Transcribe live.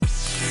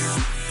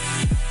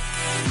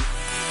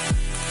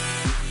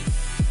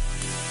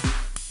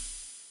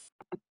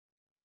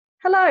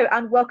Hello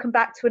and welcome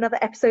back to another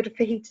episode of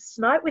Fajitas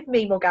Tonight with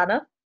me,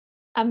 Morgana.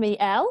 And me,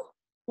 Elle.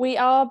 We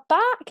are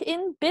back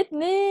in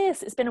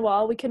business. It's been a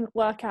while. We couldn't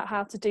work out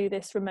how to do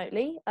this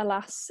remotely.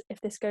 Alas,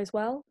 if this goes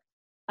well,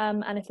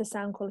 and if the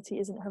sound quality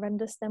isn't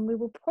horrendous, then we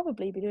will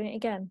probably be doing it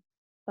again.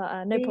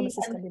 But no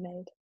promises can be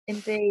made.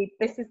 Indeed.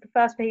 This is the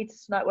first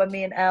Fajitas Tonight where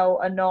me and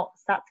Elle are not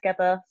sat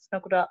together,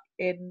 snuggled up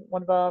in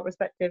one of our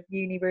respective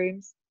uni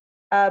rooms.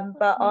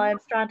 But I am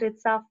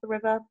stranded south of the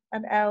river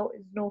and Elle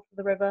is north of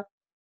the river.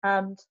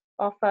 And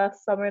our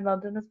first summer in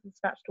London has been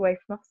snatched away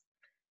from us.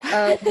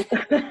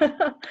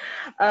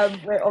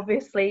 We're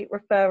obviously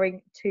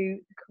referring to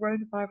the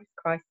coronavirus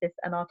crisis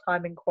and our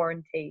time in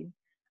quarantine.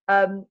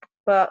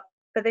 But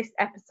for this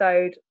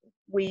episode,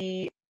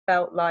 we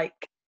felt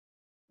like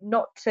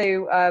not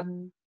to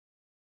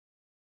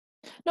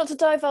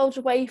divulge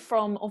away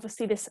from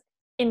obviously this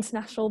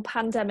international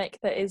pandemic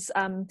that is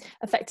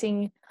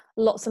affecting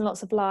lots and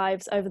lots of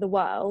lives over the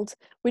world.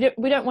 We don't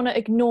want to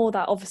ignore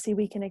that. Obviously,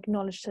 we can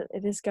acknowledge that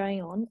it is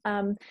going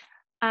on.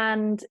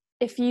 And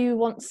if you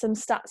want some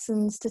stats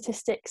and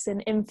statistics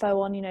and info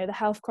on, the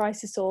health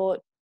crisis or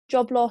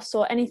job loss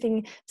or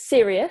anything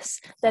serious,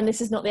 then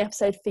this is not the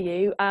episode for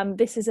you.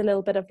 This is a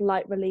little bit of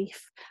light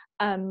relief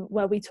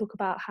where we talk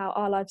about how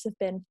our lives have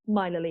been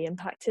minorly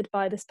impacted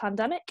by this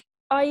pandemic,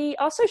 i.e.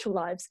 our social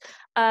lives.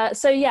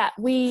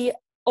 We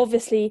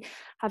obviously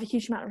have a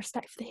huge amount of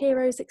respect for the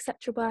heroes,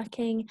 etc.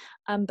 working,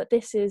 but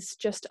this is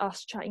just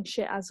us chatting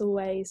shit as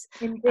always.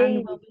 Indeed.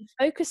 And we'll be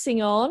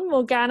focusing on,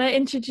 Morgana,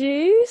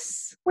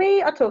 introduce.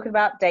 We are talking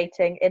about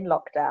dating in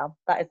lockdown.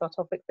 That is our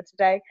topic for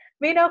today.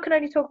 Me and Elle can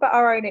only talk about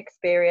our own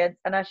experience,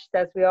 and as she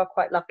says, we are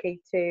quite lucky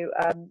to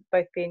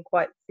both be in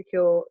quite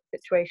secure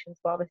situations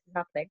while this is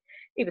happening,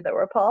 even though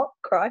we're apart.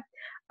 Cry.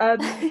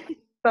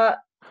 But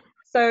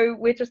so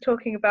we're just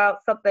talking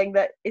about something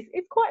that is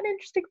quite an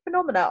interesting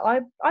phenomena.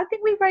 I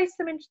think we raised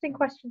some interesting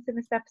questions in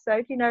this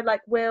episode. Like,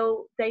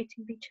 will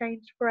dating be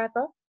changed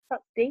forever?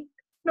 That's deep.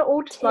 Not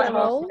all just like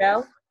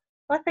Marcel.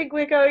 I think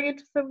we're going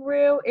into some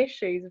real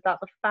issues about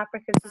the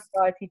fabric of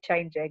society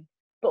changing,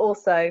 but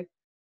also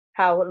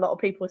how a lot of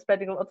people are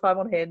spending a lot of time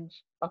on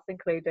Hinge, us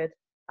included,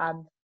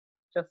 and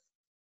just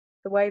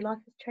the way life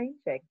is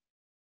changing.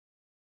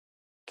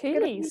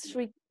 Coolies.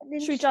 Should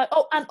we jump?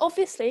 Oh, and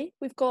obviously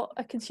we've got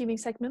a consuming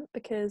segment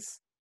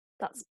because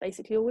that's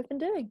basically all we've been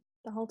doing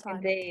the whole time.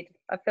 Indeed.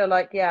 I feel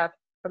like, a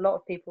lot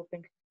of people have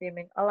been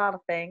consuming a lot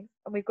of things,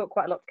 and we've got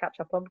quite a lot to catch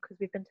up on because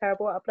we've been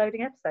terrible at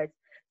uploading episodes.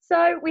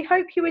 So we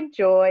hope you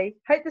enjoy.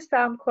 Hope the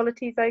sound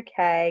quality is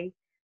okay,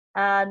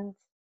 and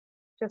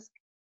just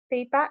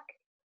feedback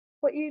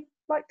what you'd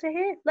like to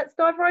hear. Let's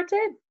dive right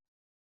in.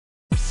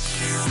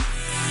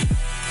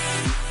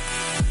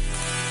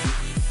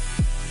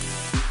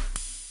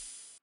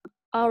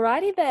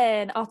 Alrighty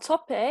then, our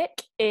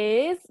topic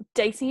is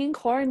dating in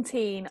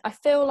quarantine. I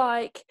feel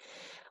like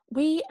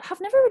we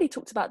have never really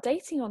talked about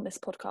dating on this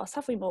podcast,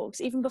 have we, Morgs,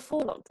 even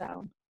before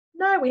lockdown?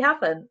 No, we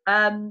haven't.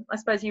 I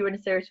suppose you were in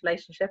a serious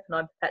relationship and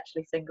I'm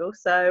perpetually single,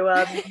 so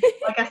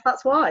I guess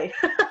that's why.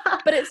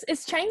 But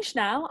it's changed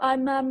now.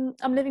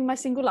 I'm living my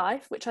single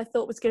life, which I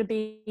thought was going to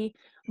be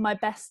my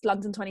best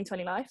London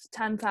 2020 life.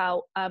 Turns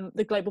out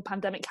the global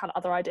pandemic had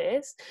other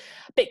ideas.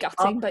 Bit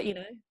gutting, but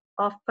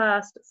our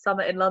first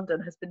summer in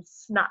London has been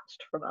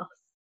snatched from us.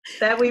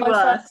 There we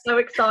were, so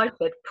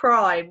excited,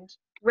 primed,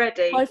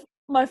 ready.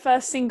 My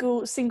first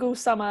single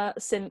summer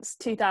since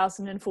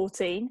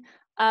 2014.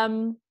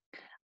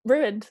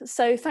 Ruined.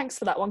 So thanks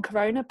for that one,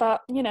 Corona.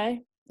 But you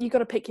got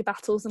to pick your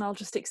battles, and I'll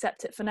just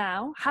accept it for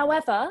now.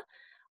 However,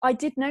 I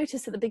did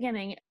notice at the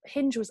beginning,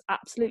 Hinge was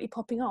absolutely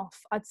popping off.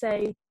 I'd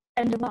say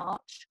end of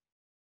March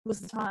was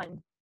the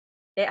time.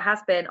 It has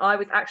been. I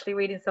was actually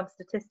reading some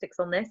statistics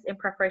on this in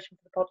preparation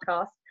for the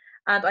podcast.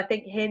 And I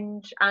think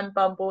Hinge and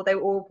Bumble, they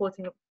were all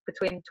reporting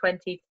between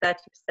 20 to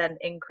 30%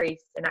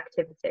 increase in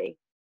activity.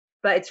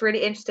 But it's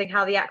really interesting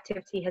how the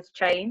activity has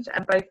changed,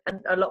 and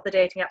a lot of the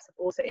dating apps have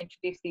also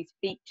introduced these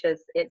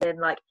features. It's in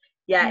like,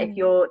 if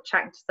you're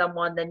chatting to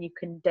someone, then you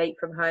can date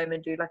from home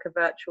and do like a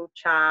virtual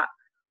chat.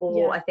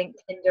 Or I think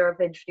Tinder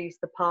have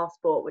introduced the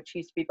passport, which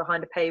used to be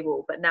behind a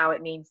paywall, but now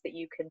it means that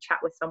you can chat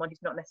with someone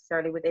who's not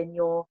necessarily within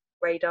your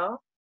radar.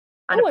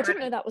 And I didn't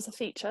know that was a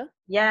feature.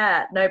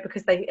 Yeah, no,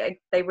 because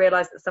they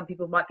realised that some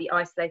people might be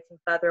isolating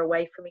further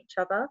away from each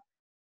other.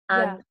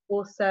 And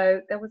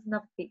also there was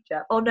another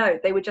feature. Oh no,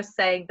 they were just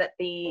saying that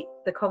the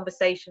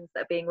conversations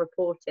that are being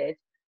reported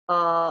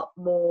are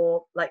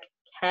more like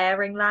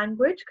caring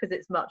language, because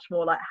it's much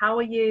more like, how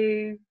are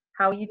you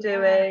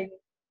doing,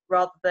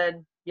 rather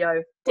than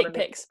dick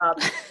pics.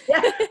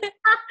 Yeah.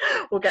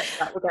 We'll get to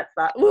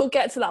that. We'll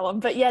get to that one.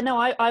 But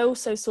I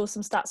also saw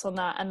some stats on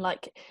that, and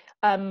like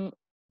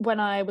when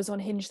I was on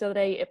Hinge the other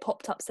day, it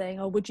popped up saying,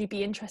 oh, would you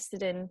be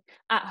interested in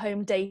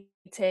at-home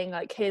dating?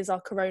 Like, here's our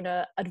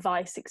corona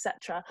advice,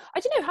 etc. I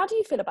don't know, how do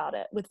you feel about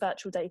it with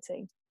virtual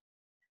dating?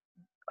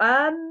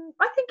 I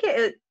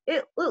think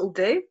it'll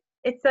do.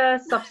 It's a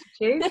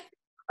substitute.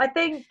 I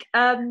think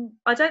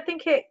I don't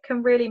think it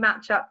can really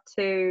match up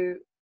to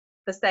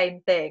the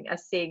same thing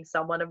as seeing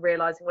someone and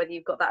realizing whether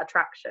you've got that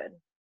attraction.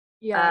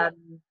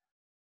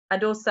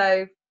 And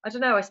also, I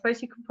don't know, I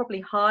suppose you can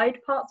probably hide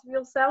parts of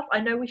yourself.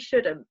 I know we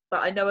shouldn't,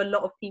 but I know a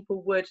lot of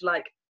people would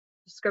like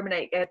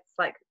discriminate against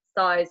like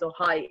size or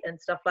height and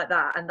stuff like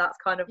that, and that's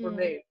kind of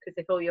removed, because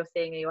if all you're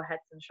seeing are your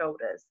heads and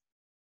shoulders.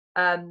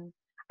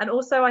 And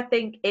also I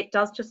think it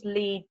does just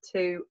lead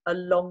to a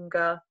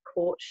longer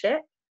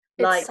courtship.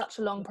 It's Like, such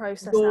a long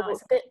process you're, now.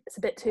 It's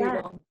a bit too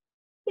yeah, long.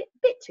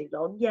 bit too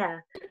long, yeah.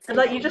 And Too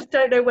like, you long. just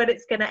don't know when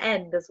it's going to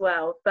end as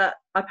well. But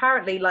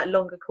apparently, like,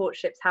 longer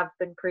courtships have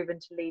been proven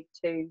to lead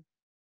to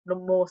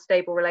more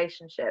stable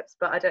relationships.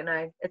 But I don't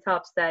know, it's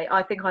hard to say.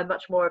 I think I'm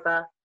much more of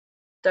a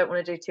don't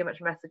want to do too much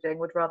messaging,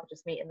 would rather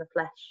just meet in the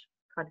flesh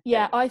kind of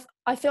Yeah, thing.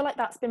 I feel like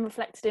that's been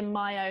reflected in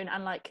my own,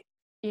 and like,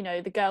 you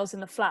know, the girls in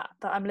the flat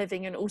that I'm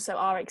living in, also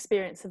our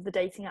experience of the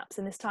dating apps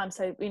in this time.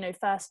 So, you know,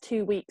 first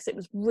 2 weeks it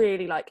was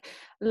really like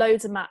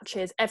loads of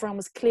matches, everyone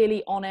was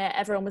clearly on it,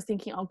 everyone was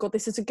thinking, oh god,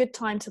 this is a good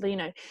time to, you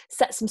know,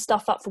 set some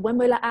stuff up for when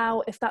we're let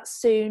out, if that's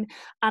soon.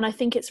 And I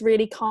think it's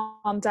really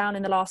calmed down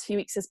in the last few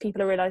weeks as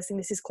people are realizing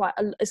this is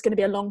it's going to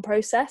be a long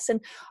process.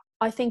 And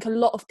I think a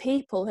lot of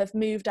people have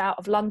moved out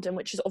of London,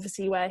 which is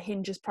obviously where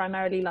Hinge is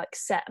primarily like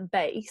set and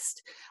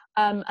based,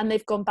 and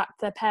they've gone back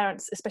to their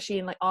parents, especially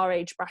in like our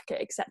age bracket,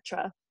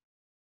 etc.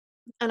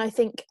 And I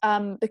think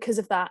because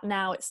of that,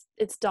 now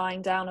it's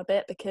dying down a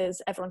bit,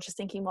 because everyone's just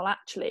thinking, well,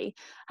 actually,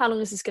 how long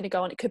is this going to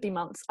go on? It could be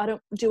months.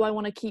 Do I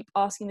want to keep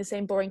asking the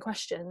same boring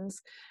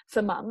questions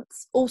for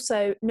months?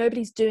 Also,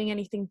 nobody's doing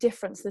anything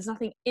different, so there's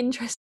nothing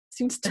interesting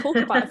to talk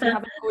about if you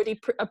haven't already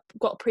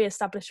got a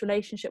pre-established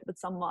relationship with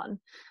someone.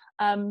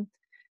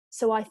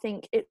 So I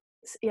think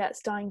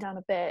it's dying down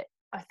a bit.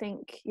 I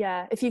think,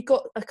 yeah, if you've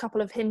got a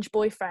couple of Hinge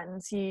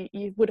boyfriends,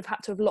 you would have had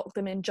to have locked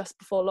them in just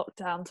before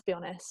lockdown, to be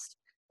honest.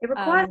 It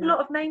requires a lot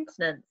of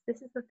maintenance.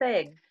 This is the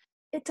thing.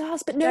 It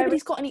does, but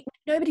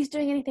nobody's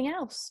doing anything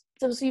else,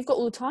 so you've got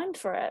all the time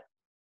for it.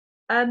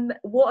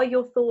 What are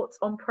your thoughts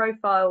on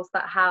profiles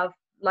that have,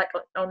 like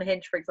on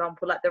Hinge, for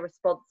example, like the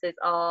responses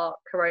are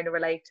corona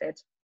related,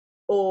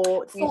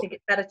 or do you think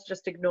it's better to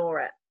just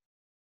ignore it?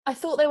 I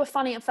thought they were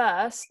funny at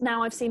first.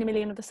 Now I've seen a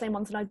million of the same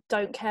ones and I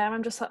don't care.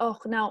 I'm just like, oh,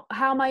 now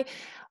how am I?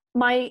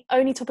 My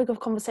only topic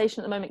of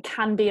conversation at the moment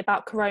can be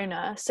about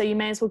corona, so you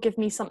may as well give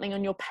me something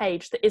on your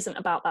page that isn't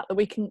about that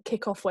we can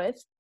kick off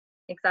with.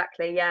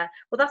 Exactly, yeah.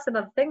 Well, that's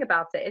another thing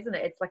about it, isn't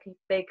it? It's like a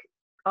big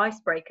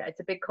icebreaker. It's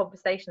a big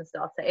conversation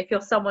starter. If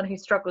you're someone who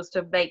struggles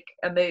to make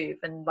a move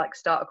and like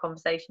start a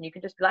conversation, you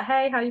can just be like,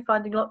 hey, how are you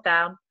finding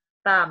lockdown?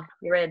 Bam,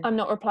 you're in. I'm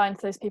not replying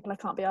to those people. I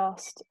can't be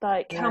asked.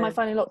 Like, how am I No.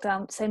 finding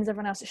lockdown? Same as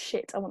everyone else. Is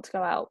shit. I want to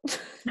go out.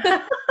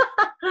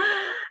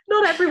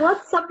 Not everyone.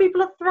 Some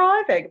people are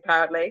thriving,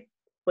 apparently.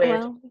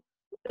 Weird.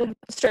 Well,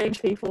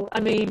 strange people. I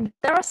mean,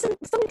 there are some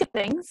good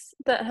things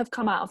that have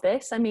come out of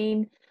this. I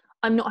mean,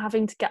 I'm not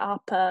having to get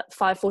up at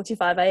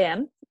 5:45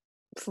 a.m.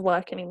 for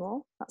work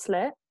anymore. That's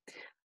lit.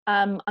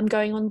 I'm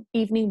going on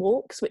evening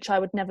walks, which I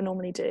would never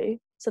normally do,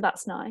 so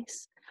that's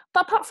nice.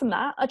 But apart from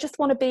that, I just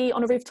want to be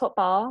on a rooftop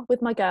bar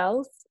with my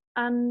girls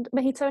and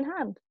mojito in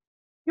hand.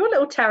 Your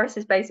little terrace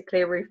is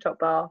basically a rooftop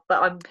bar,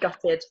 but I'm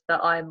gutted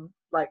that I'm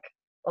like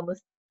on the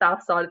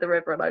south side of the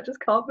river and I just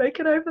can't make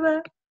it over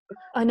there.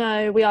 I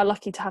know, we are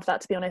lucky to have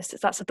that, to be honest.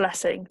 That's a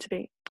blessing, to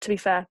be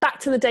fair.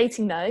 Back to the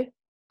dating though.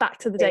 Back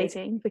to the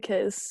dating,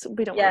 because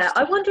we don't want to.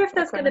 I wonder if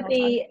there's going to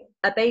be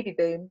a baby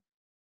boom.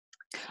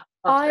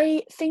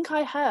 I think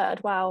I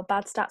heard, wow,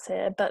 bad stats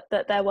here, but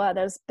that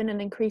there's been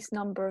an increased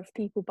number of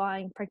people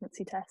buying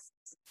pregnancy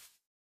tests.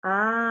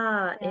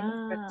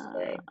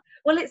 Interesting.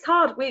 Well, it's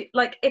hard.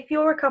 If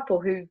you're a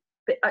couple who's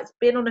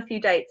been on a few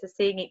dates, are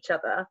seeing each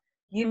other,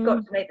 you've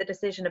got to make the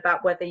decision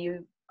about whether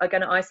you are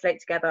going to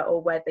isolate together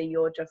or whether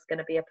you're just going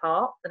to be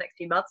apart the next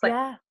few months.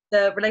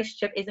 The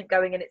relationship isn't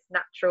going in its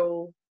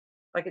natural,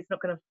 it's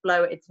not going to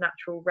flow at its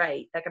natural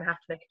rate. They're going to have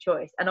to make a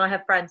choice. And I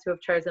have friends who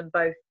have chosen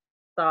both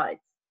sides.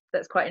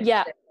 That's quite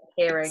interesting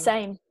hearing.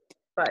 Same.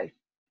 Both.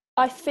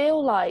 I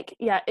feel like,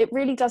 it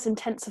really does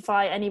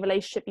intensify any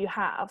relationship you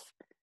have,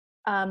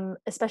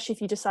 especially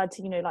if you decide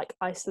to,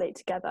 isolate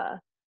together.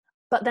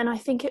 But then I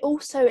think it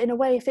also, in a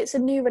way, if it's a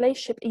new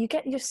relationship,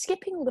 you're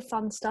skipping all the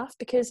fun stuff,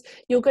 because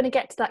you're going to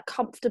get to that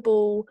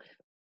comfortable,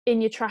 in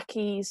your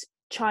trackies,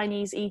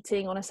 Chinese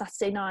eating on a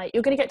Saturday night.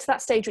 You're going to get to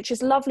that stage, which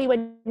is lovely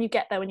when you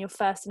get there, when you're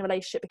first in a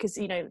relationship, because,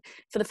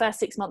 for the first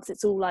 6 months,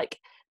 it's all like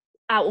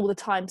out all the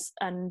times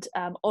and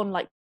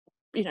on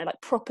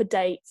proper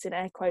dates, in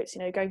air quotes,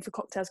 going for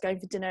cocktails, going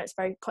for dinner. It's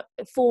very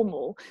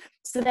formal.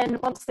 So then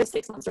once those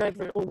 6 months are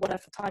over, or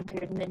whatever time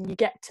period, and then you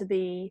get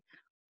to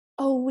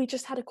we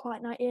just had a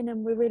quiet night in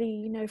and we're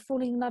really,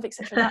 falling in love,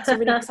 etc. That's a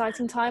really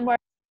exciting time, where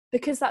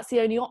because that's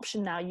the only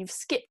option now, you've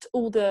skipped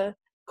all the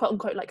quote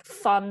unquote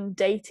fun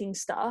dating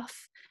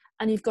stuff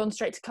and you've gone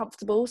straight to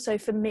comfortable. So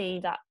for me,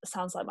 that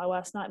sounds like my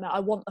worst nightmare. I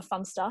want the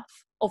fun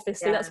stuff.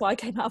 Obviously, that's why I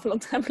came out of a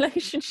long-term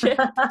relationship.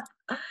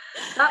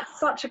 That's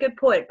such a good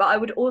point. But I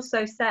would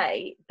also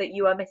say that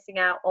you are missing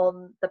out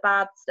on the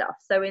bad stuff.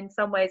 So in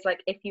some ways,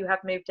 if you have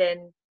moved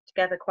in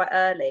together quite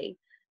early,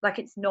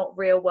 it's not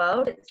real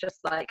world. It's just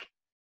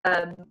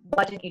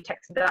why didn't you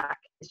text me back?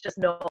 It's just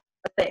not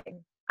a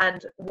thing.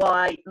 and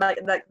why, like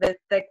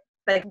they're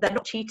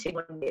not cheating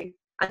on you,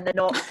 and they're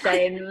not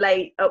staying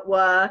late at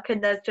work,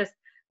 and there's just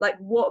like,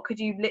 what could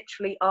you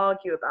literally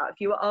argue about? If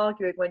you were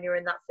arguing when you're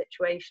in that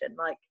situation,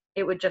 like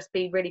it would just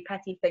be really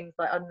petty things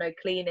like, I don't know,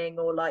 cleaning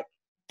or like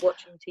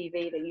watching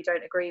TV that you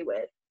don't agree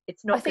with.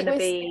 It's I not think going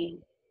to be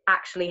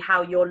actually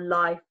how your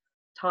life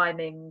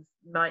timings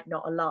might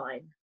not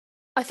align.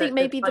 I So think it's a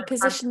maybe the kind of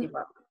fantasy position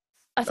world.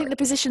 I think the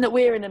position that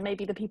we're in, and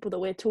maybe the people that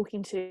we're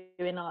talking to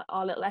in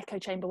our little echo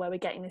chamber where we're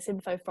getting this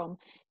info from,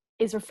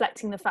 is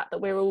reflecting the fact that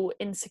we're all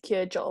in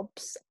secure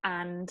jobs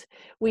and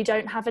we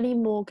don't have any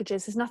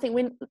mortgages. There's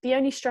nothing. The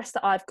only stress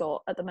that I've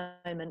got at the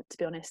moment, to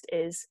be honest,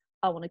 is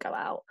I want to go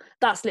out.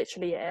 That's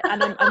literally it.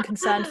 And I'm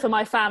concerned for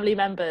my family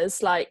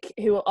members, like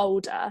who are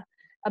older,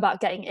 about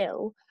getting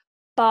ill.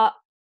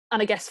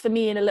 And I guess for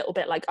me, in a little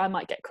bit, like I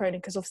might get corona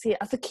because obviously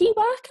as a key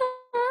worker,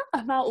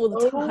 I'm out all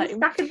the time.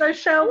 Stacking those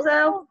shelves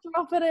out.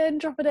 Drop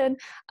it in.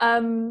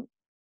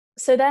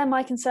 So they're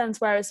my concerns.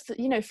 Whereas,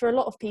 for a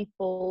lot of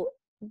people,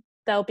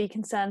 there'll be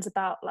concerns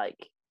about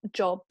like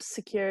job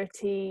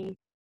security,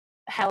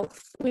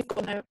 health. We've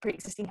got no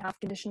pre-existing health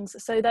conditions,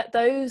 so that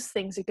those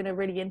things are going to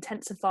really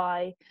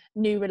intensify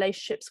new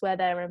relationships where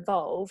they're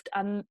involved,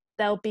 and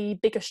there'll be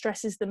bigger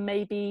stresses than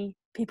maybe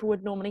people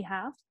would normally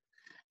have.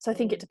 So I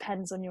think it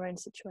depends on your own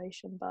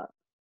situation. But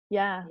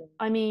yeah,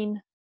 I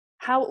mean,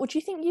 what would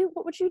you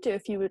do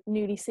if you were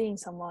newly seeing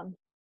someone?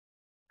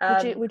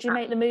 Would you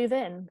make the move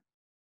in?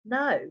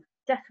 No,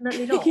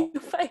 definitely not. Your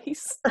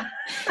face.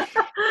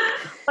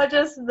 I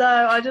just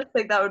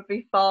think that would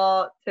be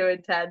far too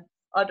intense.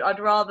 I'd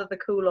rather the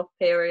cool off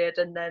period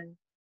and then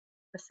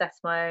assess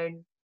my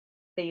own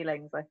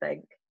feelings, I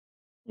think.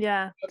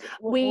 Yeah.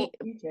 What would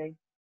you do?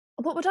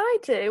 What would I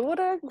do? What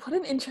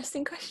an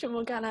interesting question,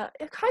 Morgana.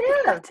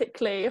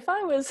 Hypothetically, if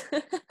I was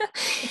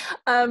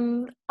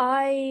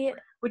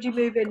would you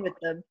move in with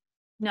them?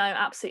 No,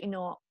 absolutely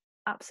not.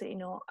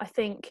 I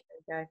think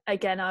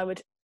again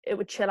it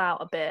would chill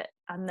out a bit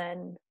and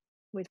then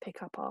we'd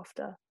pick up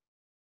after.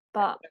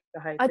 But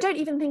I don't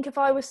even think if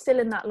I was still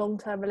in that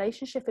long-term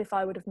relationship, if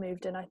I would have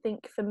moved in. I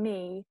think for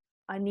me,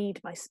 I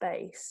need my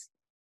space.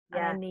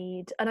 Yeah.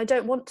 And I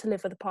don't want to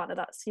live with a partner.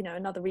 That's,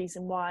 another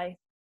reason why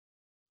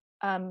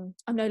I'm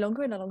no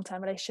longer in a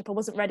long-term relationship. I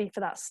wasn't ready for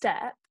that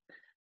step,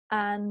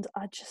 and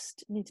I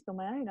just need to be on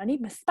my own. I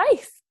need my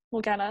space,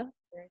 Morgana.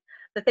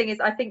 The thing is,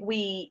 I think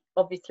we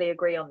obviously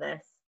agree on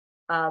this,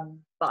 but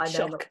I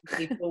know lots of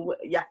people.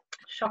 Yeah,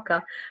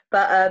 shocker.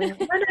 But I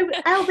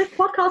know this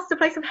podcast to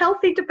play some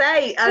healthy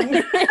debate,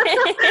 and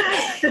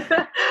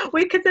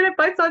we consider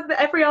both sides of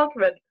every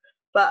argument.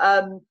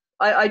 But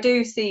I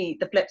do see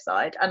the flip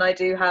side, and I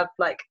do have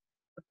like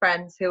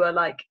friends who are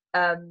like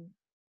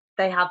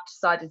they have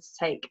decided to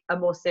take a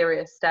more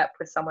serious step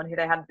with someone who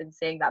they hadn't been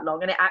seeing that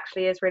long, and it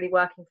actually is really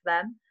working for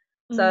them.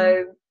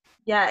 So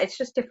yeah, it's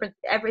just different.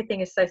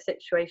 Everything is so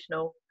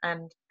situational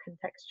and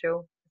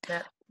contextual,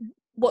 isn't it?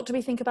 What do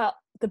we think about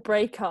the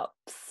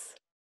breakups?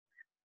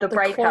 The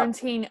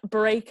quarantine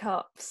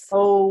breakups.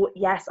 Oh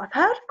yes, I've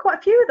heard of quite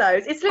a few of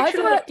those. It's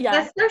literally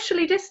they're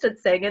socially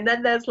distancing, and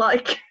then there's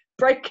like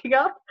breaking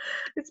up.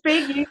 It's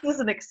being used as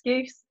an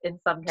excuse in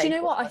some cases. Do you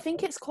know what? I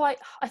think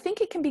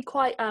it can be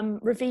quite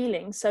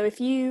revealing. So if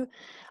you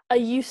are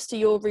used to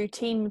your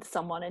routine with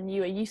someone and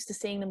you are used to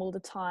seeing them all the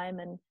time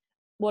and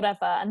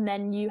whatever, and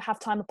then you have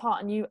time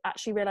apart and you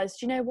actually realize,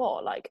 do you know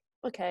what? Like,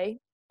 okay,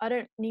 I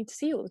don't need to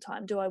see you all the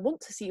time. Do I want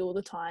to see you all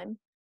the time?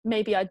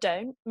 Maybe I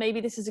don't.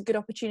 Maybe this is a good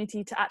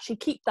opportunity to actually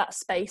keep that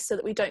space so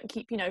that we don't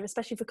keep,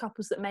 especially for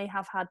couples that may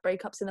have had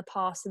breakups in the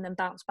past and then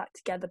bounce back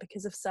together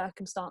because of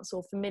circumstance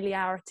or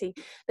familiarity.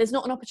 There's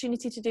not an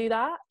opportunity to do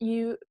that.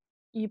 You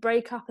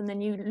break up and then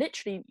you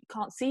literally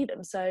can't see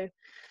them. So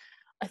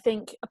I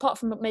think apart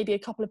from maybe a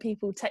couple of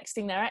people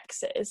texting their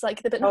exes,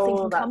 like, but nothing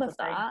can come of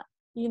that.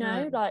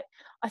 Like,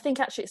 I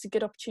think actually it's a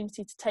good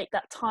opportunity to take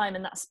that time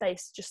and that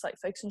space to just like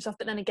focus on yourself.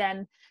 But then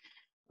again,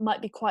 might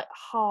be quite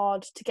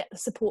hard to get the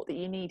support that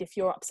you need if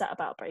you're upset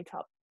about a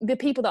breakup. The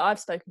people that I've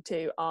spoken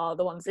to are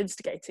the ones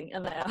instigating,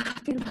 and they are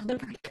happy with the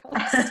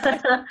breakups.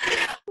 So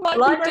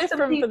might be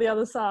different for the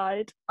other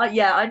side.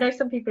 I know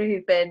some people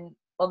who've been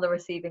on the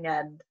receiving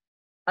end,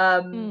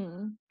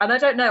 and I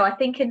don't know. I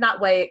think in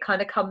that way it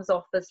kind of comes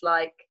off as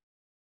like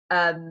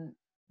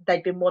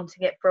they'd been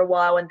wanting it for a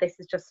while, and this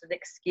is just an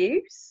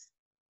excuse.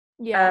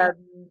 Yeah.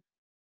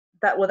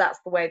 That's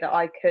the way that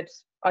I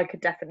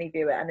could definitely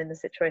view it, and in the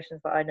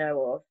situations that I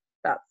know of,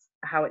 that's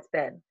how it's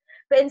been.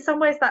 But in some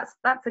ways that's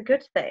a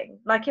good thing.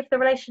 Like, if the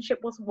relationship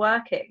wasn't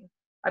working,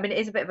 I mean, it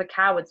is a bit of a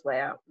coward's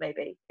way out,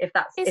 maybe, if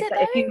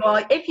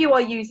you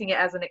are using it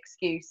as an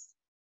excuse.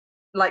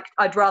 Like,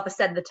 I'd rather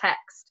send the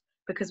text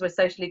because we're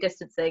socially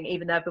distancing,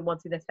 even though I've been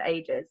wanting this for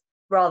ages,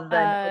 rather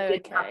than I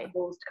didn't have the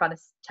balls to kind of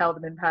tell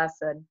them in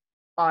person,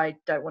 I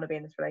don't want to be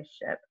in this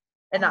relationship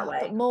in that way.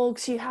 But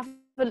Morgs, you haven't,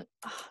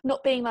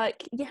 not being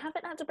like, you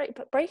haven't had to break,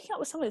 but breaking up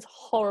with someone is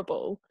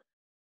horrible.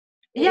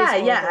 Yeah,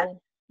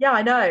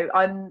 I know.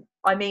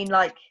 I mean,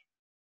 like,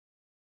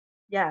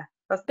 yeah.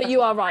 But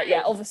you are right.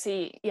 Yeah,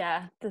 obviously,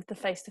 yeah. The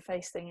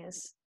face-to-face thing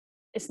is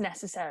it's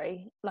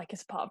necessary, like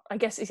it's part of, I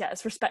guess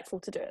it's respectful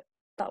to do it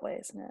that way,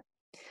 isn't it?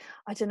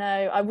 I don't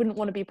know, I wouldn't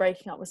want to be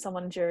breaking up with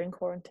someone during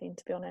quarantine,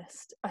 to be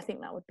honest. I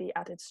think that would be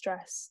added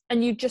stress,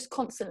 and you'd just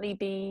constantly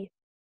be,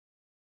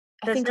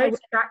 There's no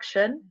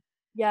distraction.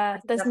 Yeah,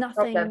 there's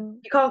nothing.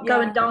 You can't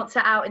go and dance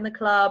it out in the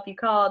club. You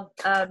can't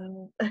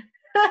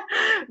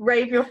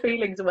rave your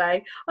feelings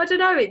away. I don't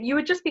know. You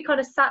would just be kind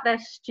of sat there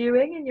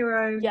stewing in your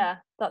own. Yeah,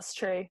 that's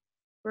true.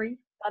 Grief.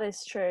 That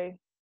is true.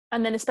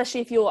 And then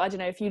especially if you're, I don't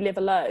know, if you live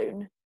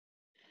alone,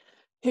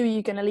 who are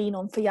you going to lean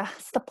on for your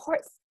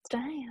support?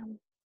 Damn.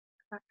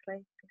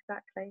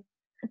 Exactly.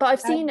 But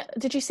I've seen,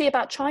 did you see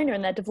about China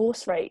and their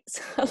divorce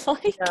rates?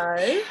 Like,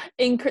 no.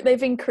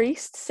 They've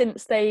increased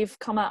since they've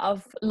come out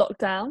of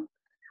lockdown.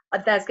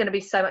 There's going to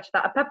be so much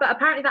of that. But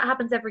apparently that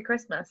happens every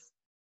Christmas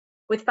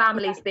with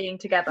families being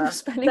together.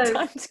 Spending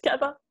time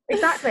together.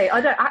 Exactly.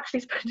 I don't actually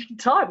spending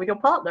time with your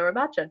partner,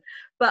 imagine.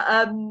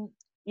 But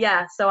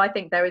yeah, so I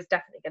think there is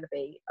definitely going to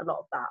be a lot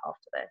of that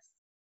after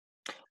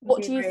this.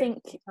 What do you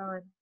think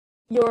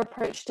your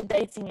approach to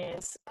dating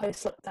is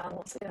post-lockdown?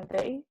 What's it going to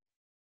be?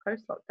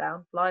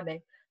 Post-lockdown?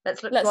 Blimey. Let's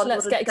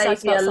get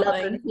excited about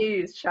London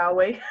Hughes, shall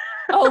we?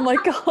 Oh my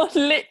God,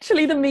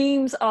 literally the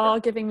memes are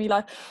giving me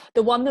life.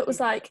 The one that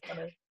was like,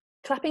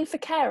 clapping for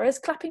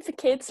carers, clapping for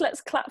kids,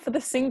 let's clap for the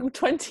single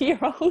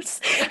 20-year-olds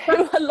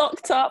who are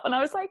locked up. And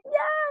I was like,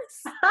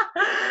 yes!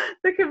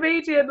 The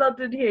comedian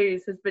London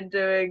Hughes has been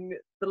doing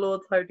the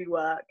Lord's holy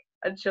work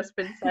and just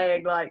been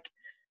saying like,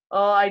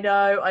 oh, I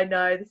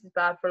know, this is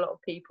bad for a lot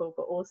of people,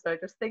 but also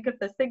just think of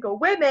the single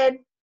women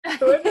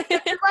who are in this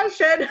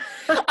situation.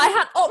 I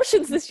had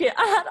options this year.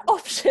 I had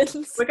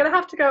options. We're going to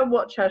have to go and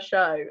watch her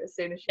show as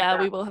soon as she's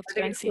we will have to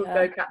go and see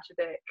her. Go Catch a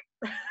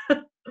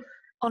Dick.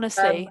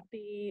 Honestly,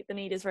 the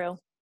need is real.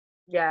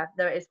 Yeah,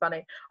 no, it is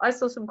funny. I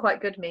saw some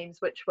quite good memes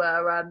which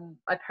were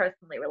I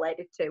personally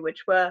related to,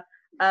 which were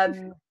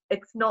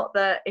it's not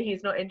that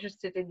he's not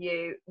interested in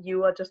you,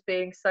 you are just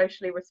being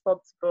socially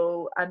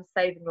responsible and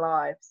saving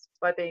lives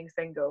by being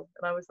single.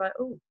 And I was like,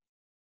 oh.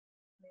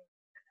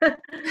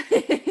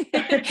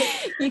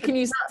 You can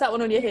use that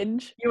one on your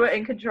Hinge. You were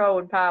in control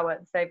and power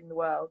and saving the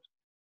world.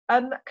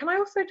 Can I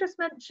also just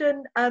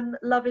mention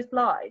Love is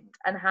Blind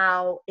and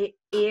how it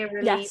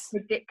eerily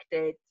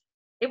predicted.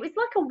 It was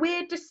like a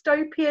weird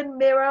dystopian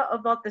mirror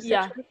of the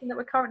situation that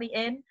we're currently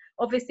in.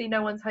 Obviously,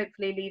 no one's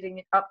hopefully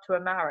leading up to a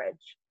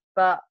marriage,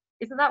 but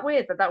isn't that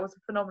weird that was a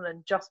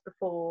phenomenon just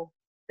before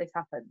this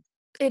happened?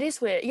 It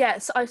is weird.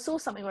 Yes, I saw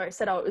something where it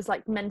said, it was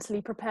like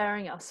mentally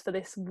preparing us for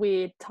this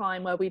weird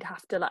time where we'd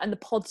have to and the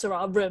pods are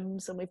our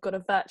rooms and we've got to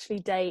virtually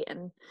date.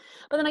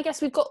 But then I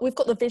guess we've got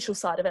the visual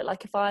side of it.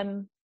 Like if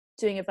I'm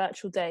doing a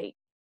virtual date,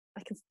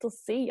 I can still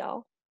see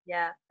y'all.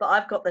 Yeah, but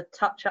I've got the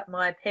touch up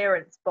my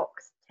appearance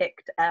box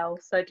ticked, Elle.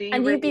 So do you?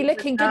 And you'd be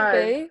looking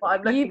good,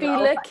 boo. You'd be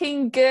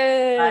looking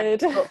good.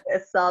 Caught a bit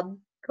of sun.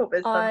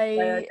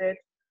 I did.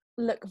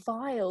 Look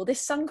vile.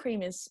 This sun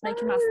cream is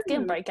making my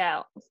skin break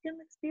out. My skin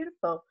looks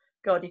beautiful.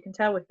 God, you can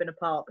tell we've been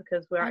apart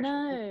because we're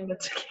actually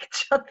looking at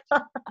each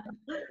other.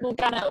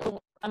 Morgana,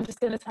 I'm just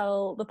going to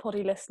tell the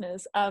poddy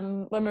listeners,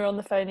 when we were on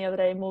the phone the other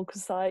day, Morg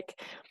was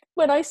like,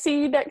 when I see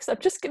you next, I'm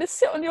just going to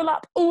sit on your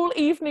lap all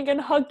evening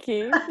and hug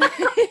you.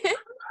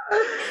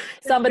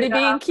 Somebody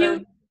being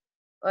cute.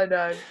 I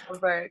know, I'm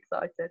very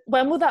excited.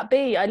 When will that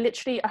be? I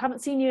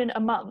haven't seen you in a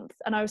month,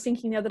 and I was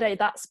thinking the other day,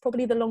 that's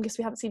probably the longest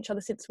we haven't seen each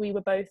other since we were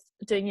both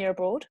doing year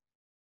abroad.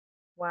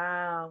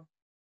 Wow.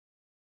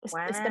 It's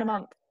been a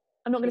month.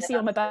 I'm not going to see you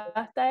on my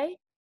birthday.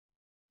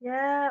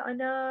 Yeah, I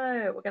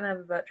know. We're going to have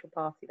a virtual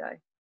party though.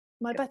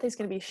 My birthday's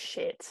going to be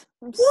shit.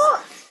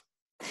 What?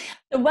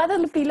 The weather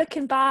will be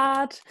looking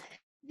bad.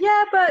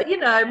 Yeah, but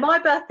my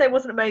birthday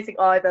wasn't amazing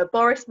either.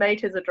 Boris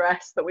made his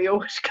address that we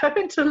all should go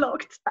into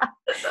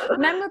lockdown.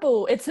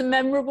 Memorable. It's a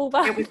memorable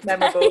birthday. It was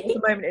memorable. It was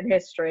a moment in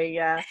history,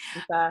 yeah.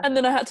 And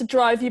then I had to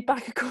drive you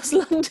back across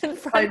London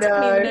frantically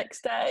the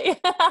next day.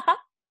 I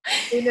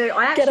actually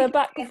get her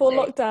back before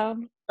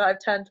lockdown. I've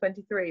turned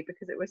 23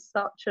 because it was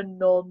such a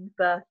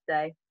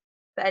non-birthday.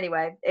 But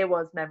anyway, it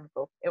was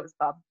memorable. It was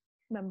fun.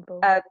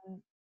 Memorable.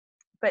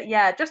 But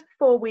yeah, just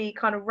before we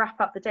kind of wrap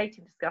up the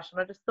dating discussion,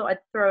 I just thought I'd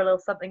throw a little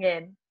something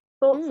in.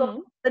 Thoughts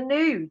on the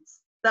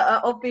nudes that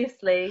are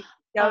obviously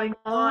going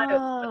wild.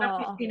 I don't know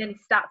if you've seen any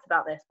stats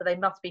about this, but they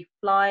must be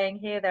flying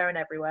here, there and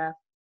everywhere.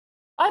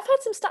 I've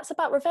heard some stats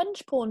about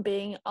revenge porn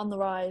being on the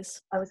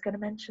rise. I was going to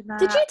mention that.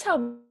 Did you tell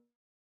me?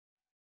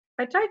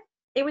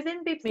 It was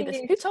in BBC News.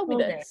 Who told me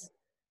this?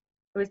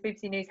 It was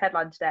BBC News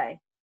headline today.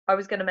 I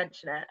was going to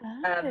mention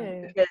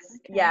it because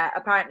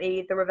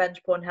apparently the revenge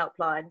porn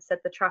helpline said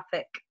the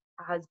traffic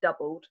has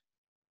doubled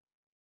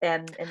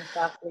in the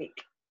first week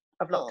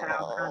of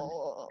lockdown and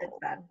since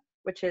then,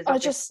 which is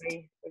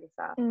really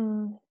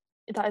sad.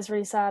 That is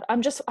really sad.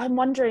 I'm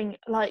wondering,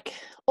 like,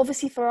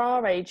 obviously for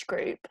our age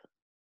group,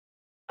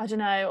 I don't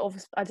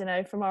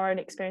know from our own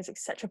experience,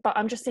 etc. But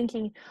I'm just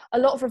thinking a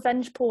lot of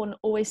revenge porn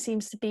always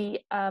seems to be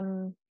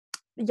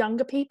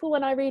younger people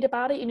when I read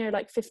about it,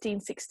 like 15,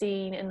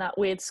 16 in that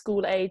weird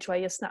school age where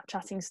you're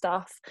Snapchatting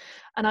stuff.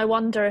 And I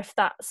wonder if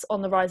that's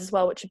on the rise as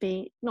well, which would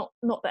be not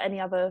that any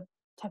other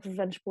type of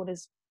revenge porn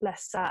is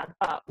less sad,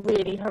 but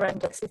really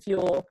horrendous if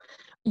you're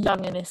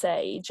young in this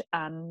age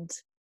and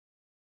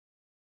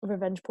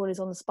revenge porn is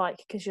on the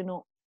spike because you're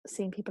not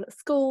seeing people at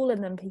school,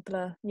 and then people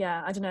are,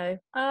 I don't know,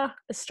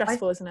 it's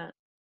stressful, isn't it?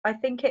 I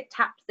think it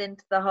taps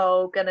into the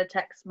whole gonna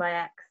text my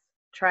ex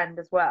trend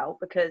as well,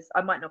 because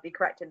I might not be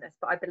correct in this,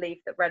 but I believe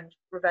that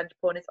revenge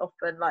porn is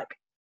often like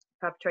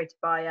perpetrated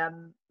by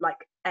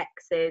like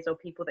exes or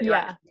people that you're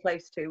actually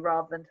close to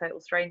rather than total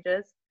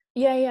strangers.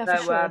 So, for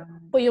sure.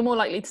 Well, you're more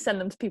likely to send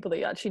them to people that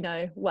you actually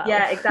know well.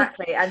 Yeah,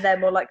 exactly. And they're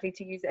more likely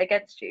to use it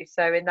against you.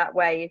 So in that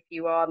way, if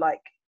you are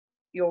like,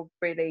 you're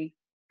really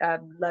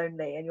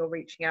lonely and you're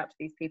reaching out to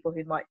these people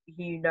who might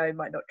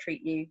not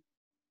treat you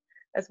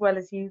as well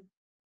as you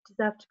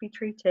deserve to be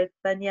treated,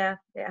 then it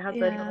has a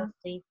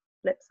nasty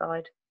flip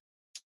side.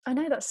 I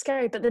know, that's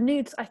scary, but the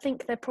nudes, I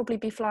think they'd probably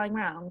be flying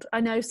around. I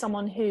know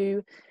someone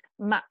who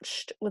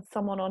matched with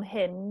someone on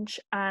Hinge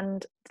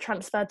and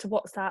transferred to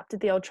WhatsApp, did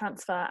the old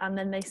transfer, and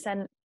then they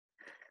sent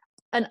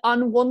an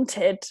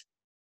unwanted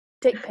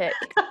dick pic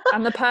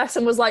and the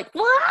person was like,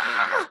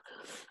 Wah!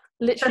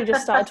 Literally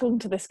just started talking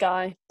to this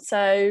guy.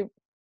 So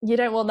you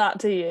don't want that,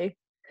 do you?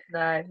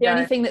 No. The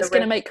only thing that's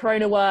going to make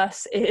Corona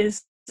worse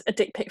is a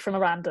dick pic from a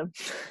random.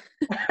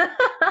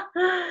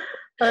 I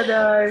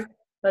know.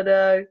 A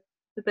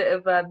bit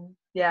of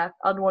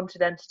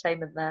unwanted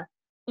entertainment there.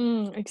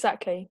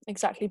 Exactly.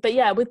 But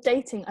yeah, with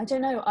dating, I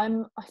don't know.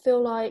 I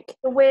feel like it's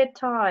a weird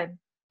time.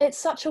 It's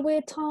such a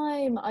weird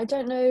time. I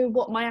don't know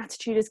what my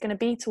attitude is going to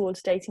be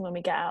towards dating when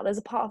we get out. There's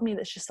a part of me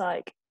that's just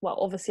like, well,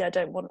 obviously I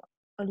don't want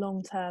a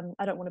long-term,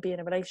 I don't want to be in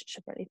a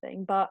relationship or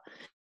anything, but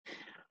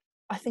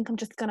I think I'm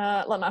just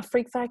gonna like my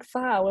freak fag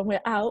foul when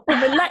we're out, when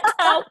we're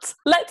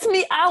let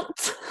me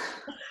out.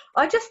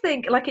 I just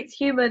think like it's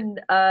human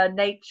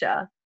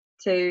nature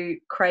to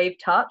crave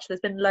touch.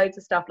 There's been loads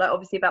of stuff, like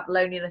obviously about the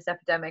loneliness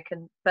epidemic,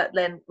 but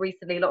then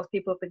recently lots of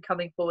people have been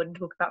coming forward and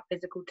talking about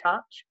physical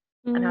touch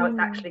and how it's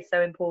actually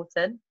so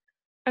important.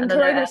 And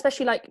Corona,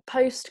 especially like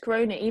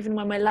post-Corona, even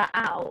when we're let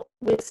out,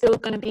 we're still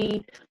going to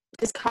be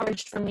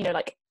discouraged from,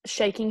 like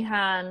shaking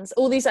hands,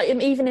 all these, like,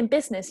 even in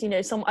business,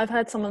 I've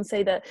heard someone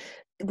say that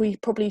we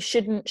probably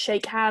shouldn't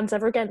shake hands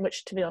ever again,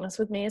 which to be honest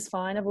with me is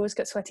fine. I've always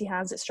got sweaty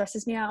hands. It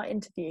stresses me out at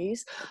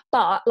interviews.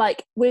 But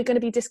like, we're going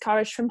to be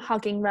discouraged from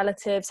hugging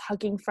relatives,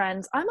 hugging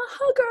friends. I'm a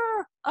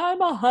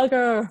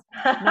hugger.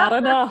 Not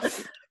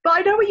enough. But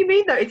I know what you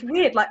mean though. It's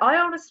weird. Like I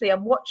honestly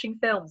am watching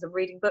films and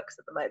reading books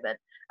at the moment.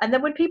 And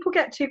then when people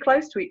get too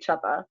close to each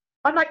other,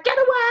 I'm like, get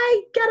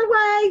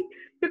away.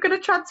 You're going to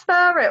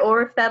transfer it.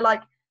 Or if they're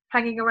like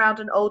hanging around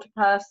an older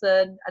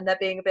person and they're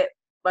being a bit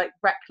like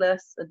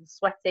reckless and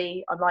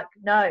sweaty, I'm like,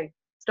 no,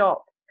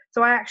 stop.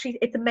 So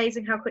it's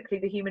amazing how quickly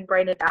the human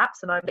brain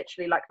adapts, and I'm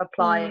literally like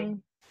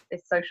applying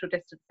this social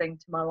distancing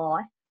to my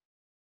life.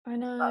 I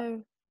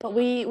know. But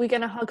we're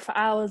going to hug for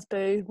hours,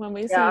 boo, when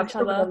we see each other. I'm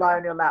still going to lie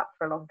on your lap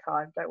for a long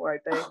time. Don't worry,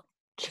 boo.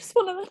 Just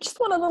want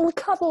a little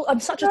cuddle. I'm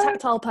such a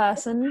tactile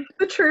person.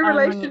 The true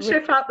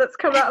relationship app that's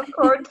come out of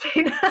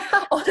quarantine.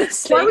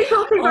 Honestly. Why are we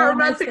talking about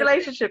romantic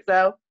relationships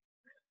now?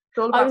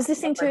 I was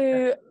listening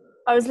to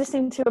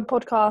a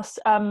podcast,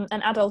 an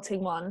adulting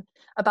one,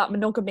 about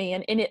monogamy,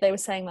 and in it they were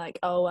saying like,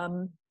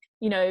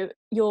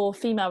 your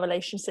female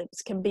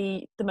relationships can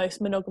be the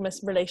most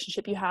monogamous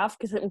relationship you have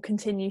because it will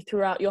continue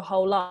throughout your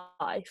whole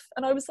life.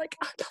 And I was like,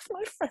 I love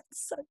my friends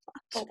so much.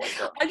 Oh my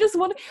God.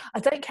 I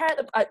don't care.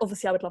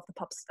 Obviously I would love the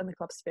pubs and the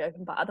clubs to be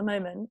open, but at the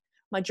moment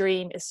my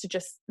dream is to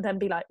just then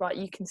be like, right,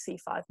 you can see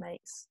 5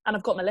 mates. And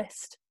I've got my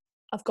list.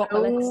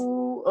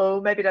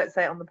 Oh, maybe don't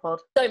say it on the pod.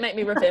 Don't make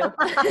me reveal.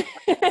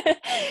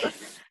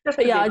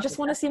 But yeah, I just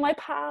want to see my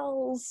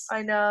pals.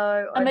 I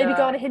know. And maybe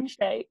go on a Hinge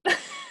date. A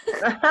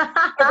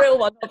real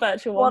one, not a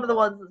virtual one. One of the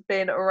ones that's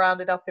been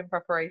rounded up in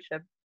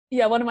preparation.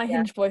 Yeah, one of my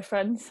Hinge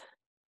boyfriends.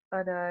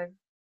 I know.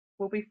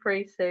 We'll be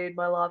free soon,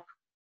 my love.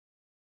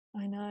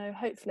 I know,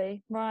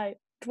 hopefully. Right.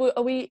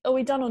 Are we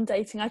done on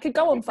dating? I could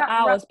go on for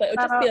hours, but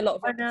it'll just be a lot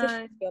of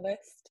repetition, to be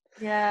honest.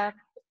 Yeah.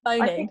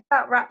 I think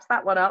that wraps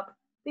that one up.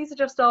 These are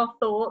just our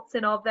thoughts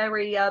in our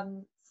very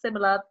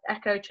similar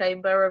echo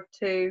chamber of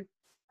two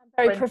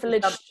very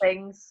privileged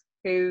things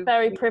who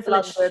very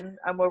privileged London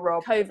and were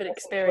robbed COVID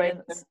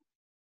experience.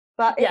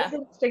 But it's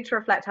interesting to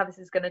reflect how this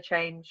is going to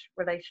change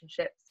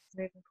relationships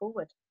moving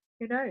forward.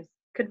 Who knows?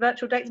 Could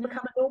virtual dates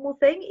become a normal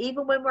thing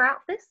even when we're out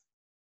of this?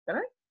 Don't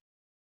know.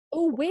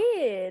 Oh,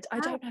 weird. I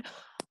don't know.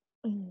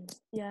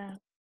 Yeah,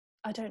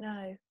 I don't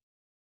know.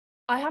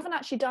 I haven't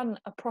actually done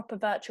a proper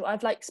virtual.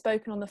 I've like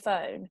spoken on the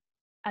phone,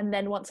 and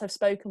then once I've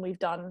spoken, we've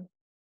done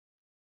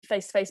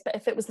face to face. But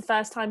if it was the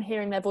first time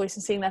hearing their voice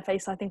and seeing their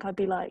face, I think I'd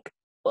be like,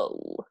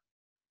 whoa,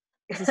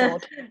 this is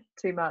odd.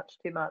 Too much.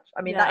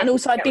 I mean, and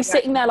also I'd be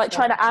sitting there like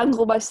trying to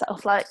angle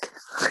myself, like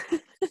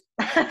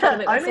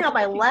only on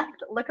my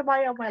left. Look at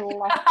on my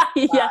left.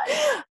 Yeah,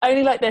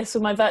 only like this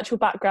with my virtual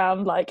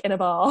background, like in a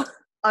bar.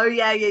 Oh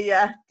yeah.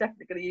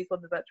 Definitely going to use one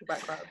of the virtual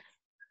backgrounds.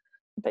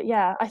 But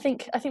yeah, I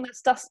think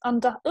that's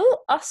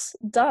us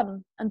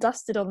done and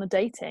dusted on the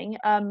dating.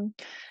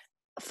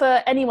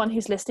 For anyone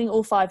who's listening,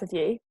 all 5 of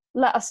you,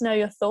 let us know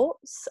your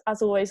thoughts,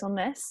 as always, on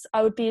this.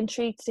 I would be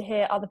intrigued to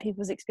hear other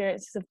people's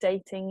experiences of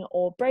dating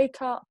or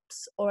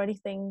breakups or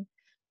anything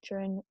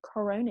during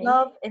Corona.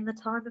 Love in the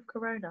time of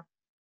Corona.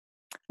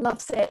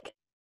 Love sick.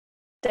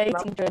 Dating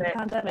Love during sick. the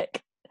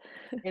pandemic.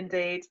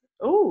 Indeed.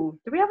 Oh,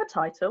 do we have a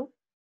title?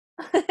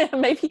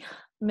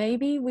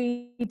 Maybe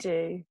we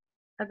do.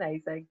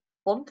 Amazing.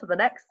 On to the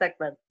next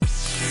segment.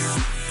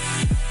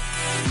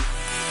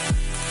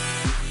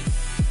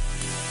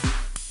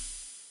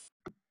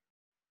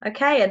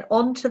 Okay, and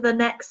on to the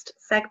next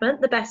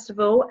segment, the best of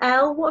all.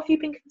 Elle, what have you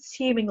been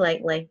consuming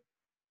lately?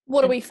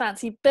 What do we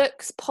fancy?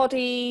 Books,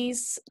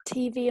 poddies,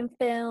 TV and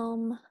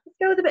film? Let's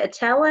go with a bit of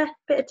telly.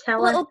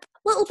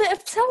 Little bit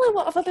of telly.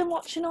 What have I been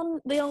watching on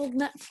the old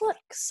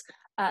Netflix?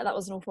 That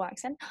was an awful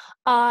accent.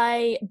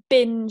 I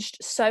binged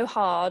so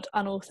hard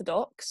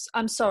Unorthodox.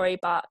 I'm sorry,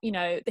 but you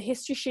know, the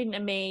history student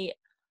and me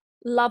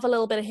love a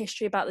little bit of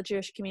history about the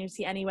Jewish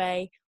community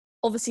anyway.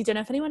 Obviously, don't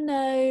know if anyone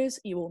knows.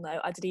 You all know.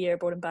 I did a year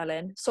abroad in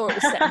Berlin. Saw it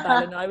was set in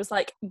Berlin. And I was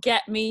like,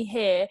 get me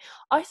here.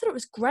 I thought it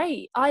was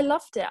great. I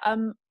loved it.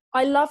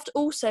 I loved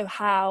also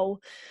how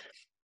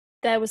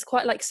there was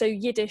quite like, so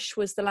Yiddish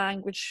was the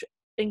language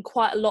in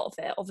quite a lot of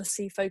it,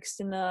 obviously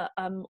focused in the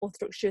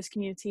Orthodox Jewish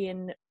community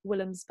in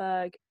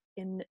Williamsburg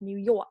in New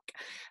York.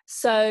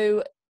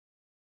 So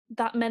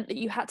that meant that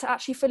you had to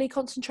actually fully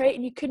concentrate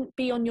and you couldn't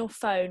be on your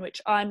phone,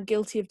 which I'm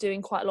guilty of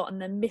doing quite a lot, and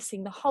then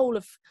missing the whole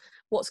of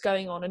what's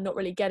going on and not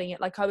really getting it.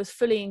 Like I was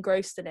fully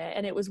engrossed in it,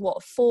 and it was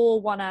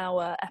 4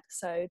 1-hour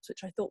episodes,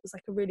 which I thought was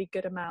like a really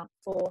good amount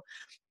for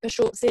a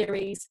short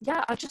series.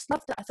 Yeah, I just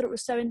loved it. I thought it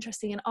was so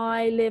interesting, and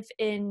I live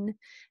in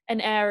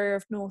an area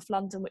of North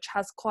London which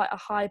has quite a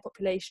high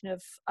population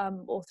of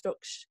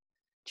Orthodox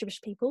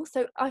Jewish people,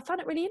 so I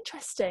found it really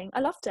interesting. I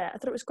loved it. I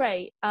thought it was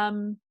great.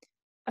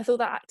 I thought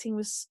that acting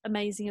was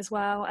amazing as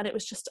well, and it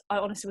was just, I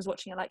honestly was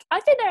watching it like,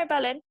 I've been there in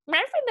Berlin, I've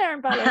been there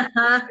in Berlin. It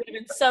would have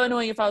been so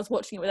annoying if I was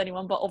watching it with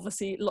anyone, but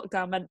obviously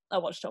lockdown meant I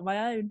watched it on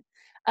my own.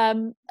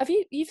 Have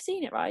you've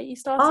seen it, right? You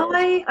started?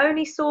 I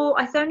only saw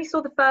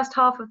the first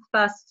half of the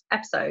first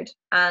episode,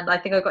 and I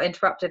think I got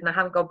interrupted and I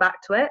haven't gone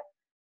back to it.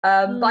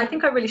 But I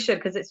think I really should,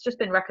 because it's just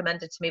been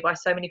recommended to me by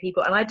so many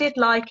people, and I did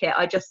like it.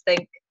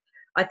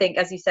 I think,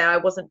 as you say, I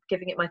wasn't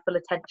giving it my full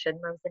attention.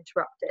 I was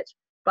interrupted,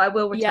 but I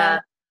will return. Yeah.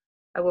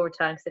 I will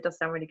return because it does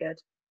sound really good.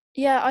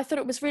 Yeah, I thought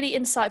it was really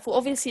insightful.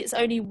 Obviously, it's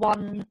only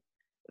one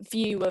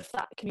view of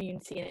that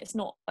community, and it's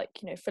not like,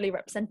 you know, fully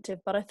representative,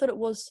 but I thought it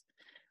was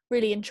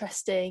really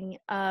interesting.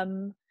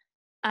 And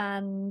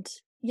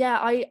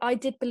yeah, I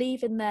did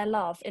believe in their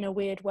love in a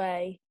weird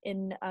way,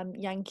 in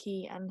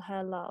Yankee and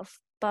her love,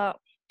 but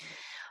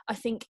I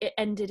think it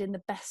ended in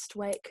the best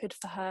way it could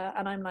for her.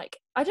 And I'm like,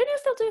 I don't know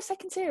if they'll do a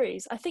second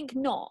series. I think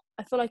not.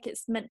 I feel like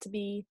it's meant to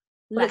be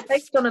left. Well,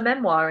 it's based on a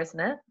memoir, isn't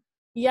it?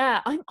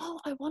 Yeah, I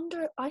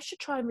wonder, I should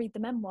try and read the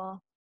memoir.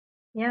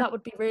 Yeah, that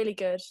would be really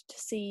good to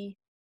see,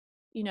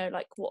 you know,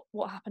 like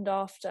what happened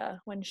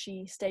after, when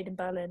she stayed in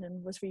Berlin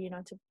and was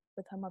reunited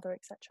with her mother,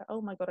 etc. Oh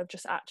my god, I've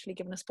just actually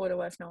given a spoiler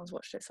away if no one's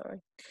watched it.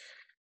 Sorry.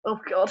 Oh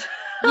god.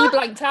 You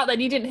blanked out then.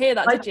 You didn't hear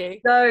that, did you?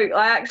 No,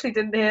 I actually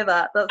didn't hear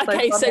that. That's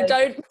okay, so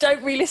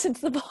don't re-listen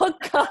to the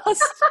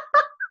podcast.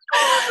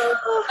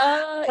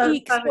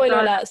 Eek, spoiler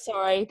alert,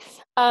 sorry.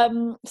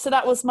 So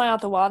that was my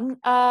other one.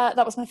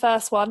 That was my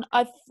first one.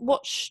 I've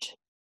watched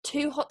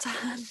Too Hot to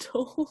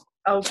Handle.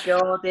 Oh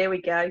god, here we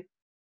go.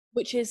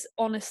 Which is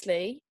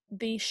honestly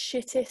the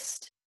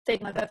shittest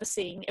thing I've ever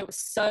seen. It was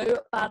so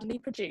badly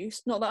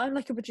produced. Not that I'm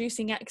like a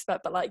producing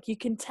expert, but like you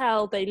can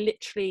tell they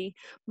literally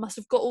must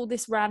have got all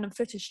this random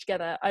footage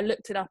together. I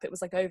looked it up, it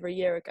was like over a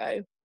year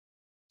ago.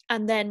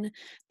 And then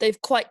they've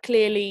quite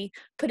clearly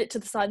put it to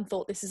the side and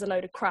thought, this is a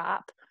load of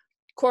crap.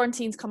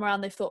 Quarantine's come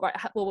around, they've thought, right,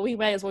 well, we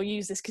may as well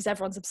use this because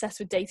everyone's obsessed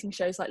with dating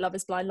shows like Love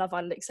is Blind, Love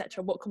Island,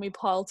 etc. What can we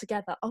pile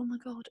together? Oh my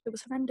god, it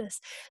was horrendous.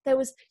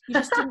 You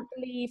just didn't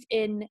believe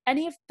in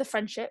any of the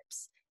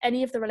friendships,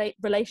 any of the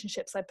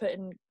relationships, I put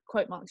in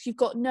quote marks. You've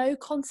got no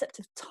concept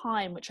of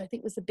time, which I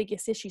think was the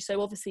biggest issue. So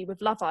obviously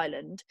with Love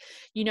Island,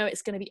 you know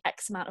it's going to be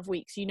X amount of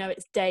weeks, you know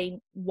it's day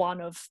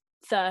 1 of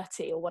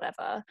 30 or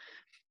whatever.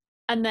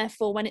 And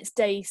therefore, when it's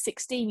day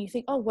 16, you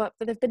think, oh, well,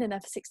 but they've been in there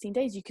for 16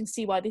 days. You can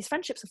see why these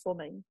friendships are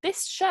forming.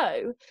 This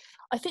show,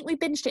 I think we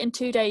binged it in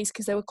 2 days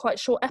because they were quite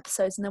short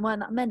episodes and there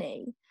weren't that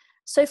many.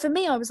 So for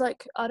me, I was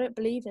like, I don't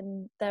believe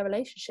in their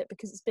relationship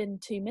because it's been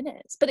 2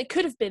 minutes. But it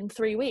could have been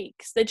 3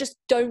 weeks. They just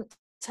don't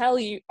tell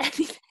you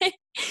anything.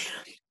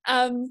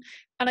 And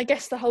I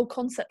guess the whole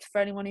concept for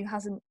anyone who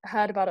hasn't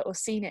heard about it or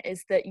seen it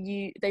is that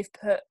they've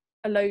put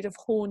a load of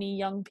horny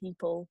young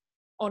people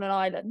on an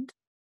island.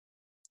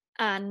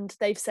 And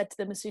they've said to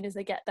them, as soon as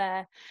they get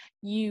there,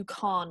 you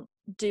can't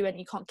do any,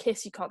 you can't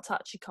kiss, you can't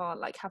touch, you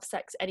can't like have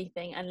sex,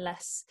 anything,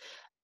 unless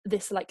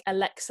this like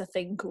Alexa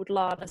thing called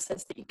Lana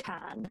says that you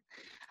can.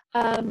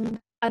 And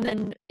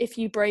then if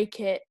you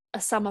break it,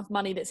 a sum of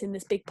money that's in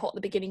this big pot at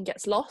the beginning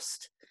gets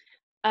lost.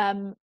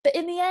 But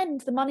in the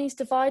end, the money's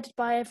divided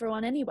by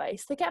everyone anyway,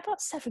 so they get about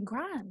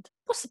 $7,000.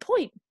 What's the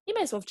point? You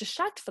may as well have just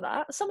shagged for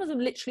that. Some of them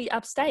literally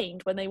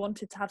abstained when they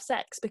wanted to have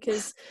sex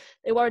because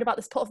they worried about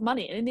this pot of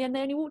money, and in the end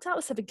they only walked out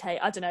with 7K.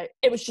 I don't know,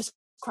 it was just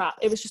crap.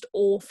 It was just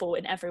awful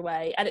in every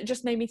way, and it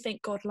just made me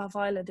think, God, Love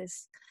Island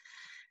is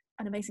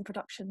an amazing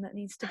production that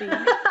needs to be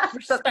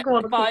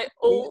respected by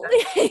all.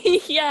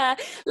 Yeah,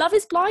 Love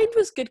is Blind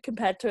was good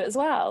compared to it as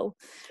well.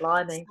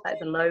 Blimey,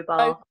 that's a low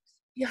bar.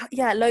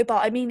 Yeah, low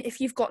bar. I mean, if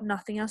you've got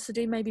nothing else to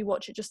do, maybe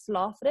watch it just to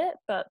laugh at it,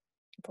 but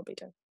you probably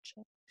don't watch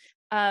it.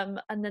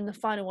 And then the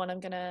final one I'm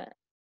gonna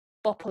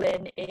bopple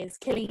in is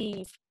Killing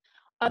Eve.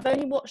 I've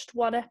only watched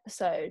one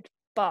episode,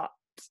 but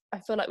I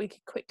feel like we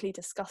could quickly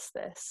discuss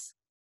this.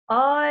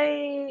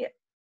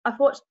 I've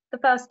watched the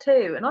first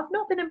two and I've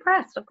not been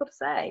impressed, I've got to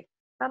say.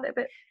 I found it a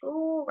bit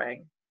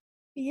boring.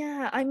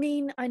 Yeah, I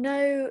mean, I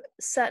know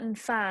certain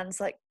fans,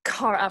 like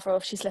Cara Avril,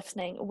 if she's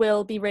listening,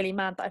 will be really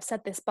mad that I've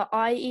said this, but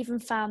I even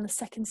found the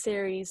second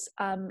series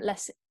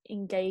less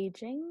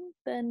engaging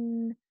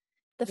than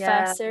the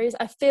first series.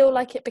 I feel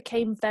like it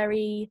became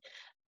very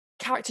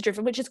character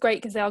driven, which is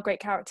great because they are great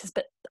characters,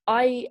 but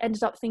I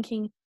ended up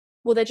thinking,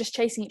 well, they're just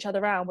chasing each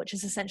other around, which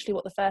is essentially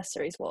what the first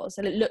series was,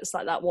 and it looks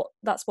like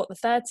that's what the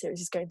third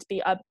series is going to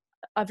be.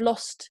 I've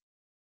lost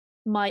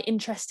my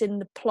interest in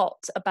the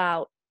plot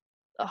about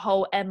the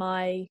whole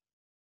MI5.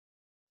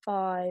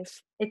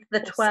 It's the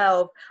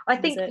 12. I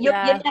think you're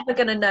never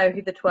going to know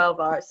who the 12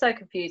 are. It's so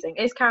confusing.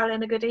 Is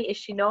Carolyn a goodie? Is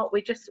she not?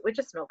 We're just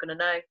not going to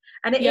know.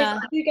 And it is.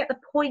 I do get the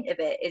point of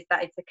it is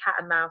that it's a cat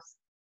and mouse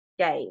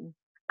game,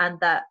 and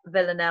that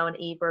Villanelle and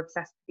Eve are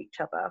obsessed with each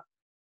other.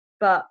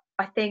 But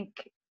I think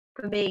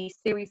for me,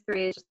 series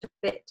 3 is just a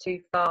bit too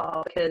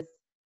far because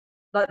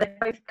like they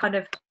both kind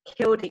of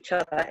killed each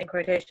other in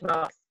quotation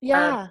marks.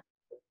 Yeah.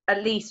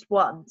 At least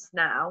once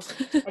now,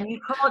 and you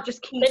can't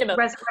just keep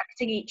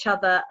resurrecting each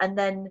other and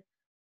then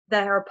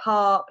they're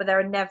apart but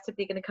they're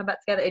inevitably going to come back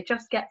together. It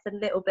just gets a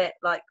little bit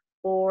like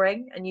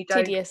boring and you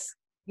don't tedious.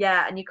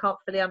 And you can't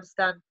fully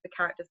understand the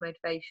character's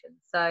motivation.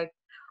 So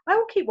I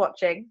will keep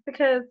watching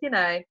because, you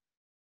know,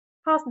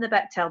 passing the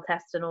Bechdel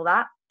test and all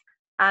that,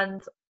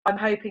 and I'm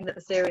hoping that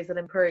the series will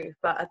improve,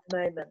 but at the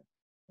moment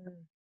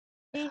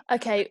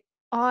okay,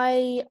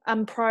 I'm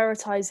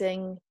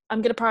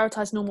going to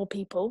prioritise Normal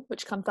People,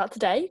 which comes out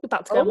today. We're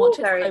about to go and watch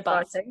it. Very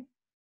exciting.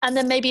 And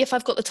then maybe if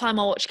I've got the time,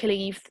 I'll watch Killing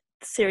Eve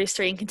series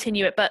 3 and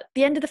continue it. But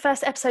the end of the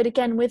first episode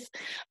again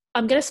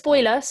I'm going to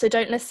spoiler, so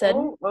don't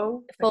listen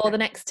for the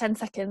next 10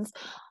 seconds.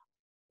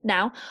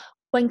 Now,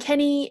 when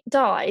Kenny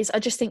dies, I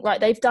just think,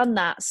 right, they've done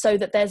that so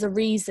that there's a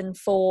reason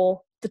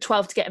for the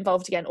 12 to get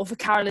involved again, or for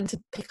Carolyn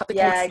to pick up the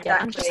case again.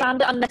 I just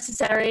found it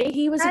unnecessary.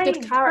 He was a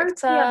good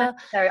character.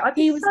 I'd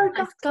be so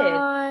gutted.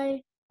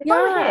 Guy. If I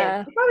were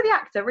him, if I were the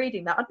actor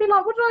reading that, I'd be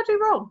like, what did I do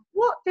wrong?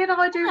 What did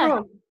I do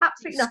wrong?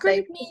 Absolutely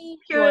nothing.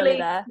 Purely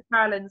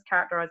Carolyn's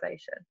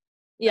characterization.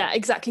 Yeah,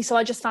 exactly. So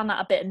I just found that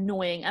a bit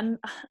annoying and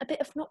a bit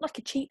of, not like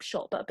a cheap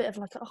shot, but a bit of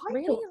like, oh,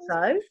 really?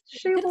 I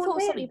could have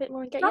thought something a bit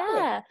more engaging.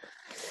 Yeah.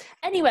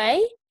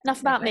 Anyway, enough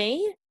about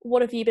me.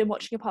 What have you been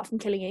watching apart from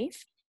Killing Eve?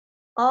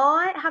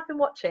 I have been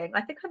watching,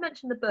 I think I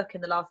mentioned the book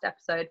in the last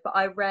episode, but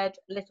I read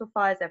Little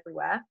Fires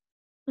Everywhere,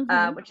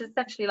 which is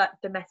essentially like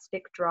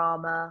domestic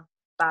drama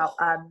about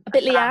a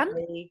bit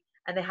Leanne,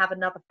 and they have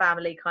another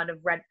family kind of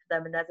rent for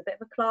them, and there's a bit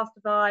of a class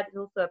divide. It's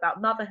also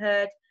about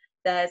motherhood.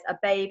 There's a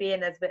baby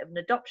and there's a bit of an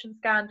adoption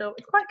scandal.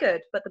 It's quite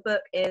good, but the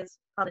book is,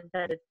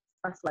 unintended,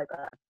 a slow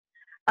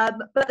burn.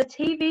 But the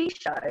TV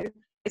show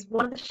is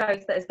one of the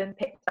shows that has been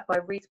picked up by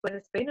Reese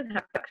Witherspoon and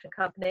her production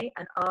company,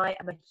 and I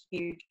am a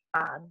huge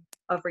fan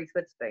of Reese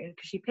Witherspoon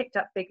because she picked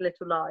up Big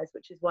Little Lies,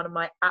 which is one of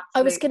my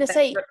absolute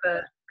favorite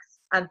books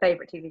and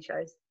favorite TV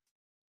shows.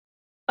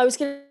 I was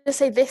going to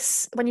say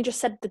this when you just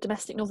said the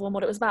domestic novel and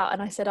what it was about,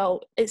 and I said,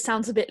 oh, it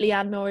sounds a bit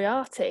Liane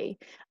Moriarty.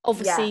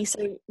 Obviously,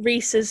 so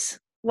Reese is,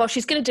 well,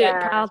 she's going to do it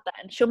proud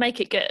then. She'll make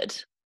it good.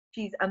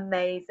 She's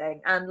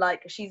amazing. And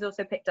like, she's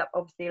also picked up,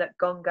 obviously, like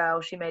Gone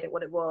Girl, She Made It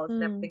What It Was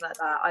and everything like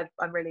that.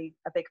 I'm really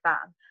a big fan.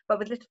 But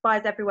with Little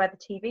Fires Everywhere,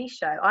 the TV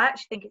show, I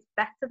actually think it's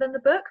better than the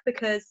book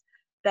because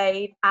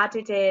they've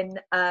added in,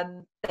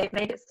 they've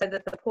made it so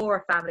that the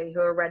poorer family who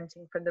are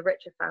renting from the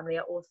richer family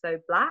are also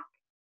black.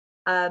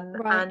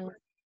 And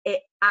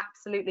it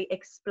absolutely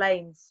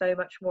explains so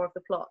much more of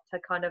the plot to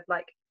kind of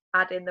like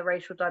add in the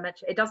racial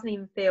dimension. It doesn't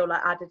even feel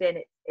like added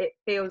in. It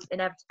feels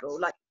inevitable.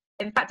 Like,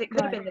 in fact, it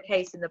could have been the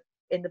case in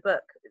the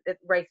book.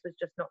 Race was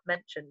just not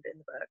mentioned in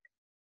the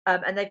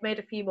book. And they've made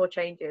a few more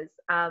changes.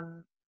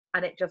 And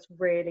it just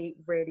really,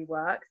 really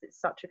works. It's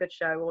such a good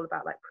show, all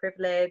about like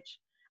privilege.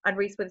 And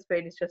Reese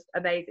Witherspoon is just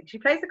amazing. She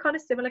plays a kind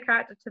of similar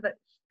character to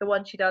the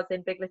one she does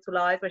in Big Little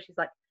Lies, where she's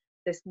like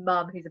this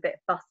mum who's a bit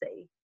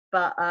fussy.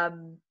 But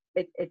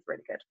it's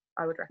really good.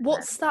 I would recommend.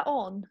 What's that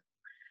on?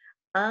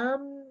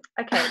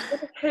 Okay,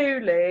 it's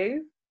Hulu.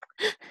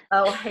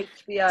 Oh,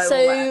 HBO.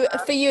 So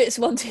for you, it's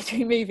 1, 2,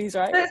 3 movies,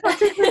 right? It's 1,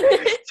 2, 3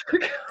 movies.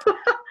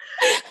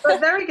 But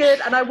very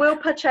good, and I will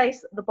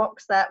purchase the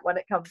box set when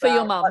it comes for out.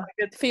 Your mum.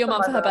 For your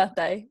mum for her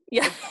birthday.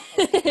 Yeah.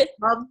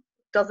 Mum,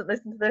 doesn't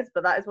listen to this,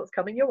 but that is what's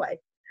coming your way.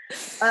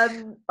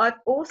 I've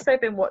also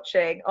been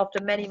watching,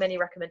 after many, many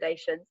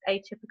recommendations,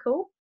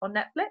 Atypical on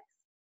Netflix.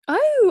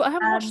 Oh, I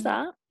haven't watched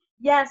that.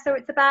 Yeah, so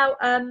it's about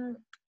an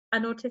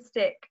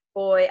autistic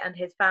boy and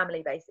his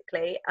family,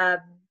 basically. And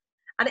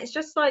it's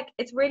just like,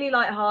 it's really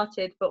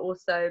light-hearted, but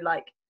also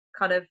like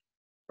kind of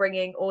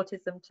bringing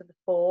autism to the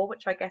fore,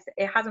 which I guess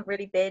it hasn't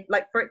really been,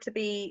 like, for it to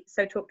be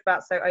so talked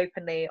about so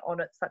openly on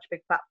such a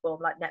big platform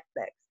like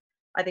Netflix,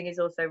 I think is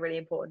also really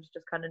important to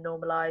just kind of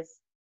normalize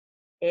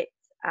it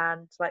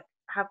and like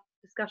have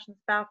discussions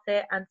about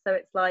it. And so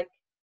it's like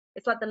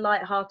the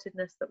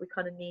lightheartedness that we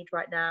kind of need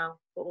right now,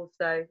 but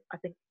also I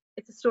think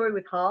it's a story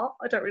with heart.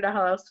 I don't really know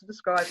how else to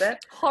describe it,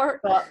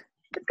 Heart. but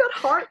it's got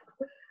heart.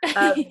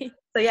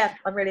 So yeah,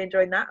 I'm really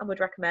enjoying that and would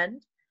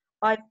recommend.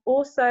 I've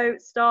also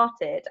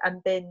started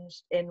and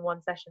binged in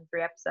one session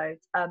 3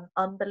 episodes.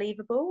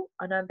 Unbelievable.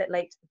 I know I'm a bit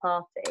late to the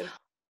party.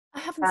 I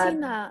haven't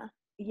seen that.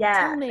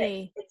 Yeah, Tell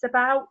me. it's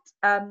about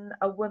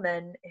a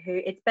woman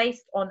who, it's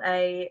based on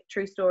a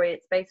true story.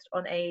 It's based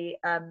on a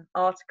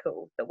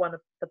article that won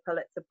the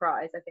Pulitzer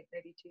Prize, I think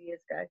maybe 2 years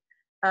ago,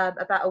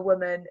 about a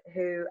woman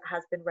who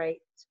has been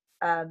raped,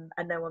 and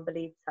no one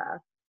believes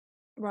her.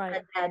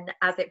 Right. And then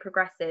as it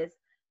progresses,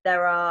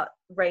 there are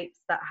rapes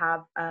that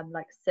have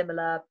like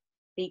similar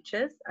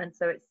features, and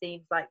so it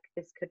seems like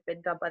this could have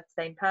been done by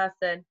the same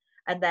person.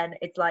 And then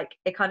it's like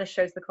it kind of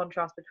shows the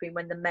contrast between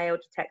when the male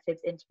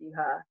detectives interview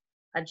her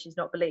and she's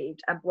not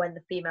believed, and when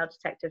the female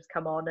detectives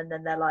come on and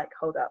then they're like,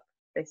 hold up,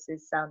 this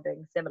is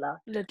sounding similar.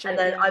 Legit, And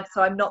then yeah.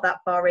 I'm not that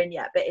far in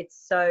yet, but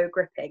it's so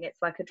gripping.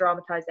 It's like a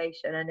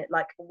dramatization and it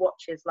like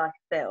watches like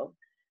a film,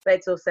 but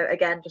it's also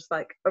again just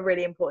like a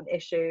really important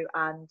issue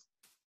and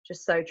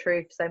just so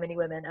true for so many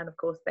women, and of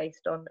course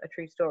based on a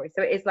true story.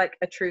 So it is like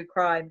a true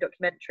crime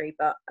documentary,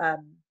 but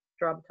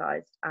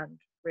dramatized and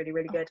really,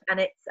 really good. And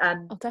it's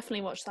I'll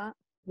definitely watch that.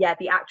 yeah,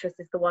 the actress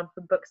is the one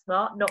from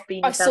Booksmart, not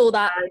Beanie I saw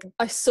that.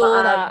 I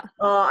saw that.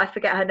 Oh, I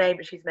forget her name,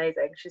 but she's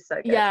amazing. She's so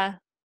good. Yeah.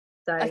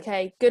 So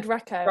Okay, good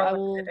reco. I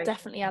will recommendation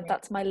definitely add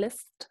that to my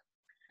list.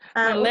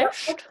 my My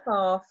list.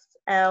 podcast,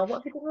 Elle,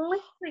 what have you been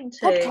listening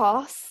to?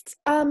 Podcast.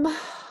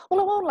 Well,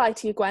 I won't lie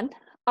to you, Gwen.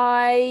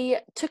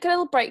 I took a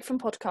little break from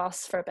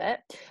podcasts for a bit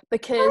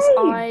because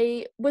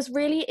I was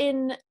really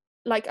in,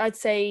 like, I'd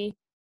say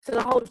for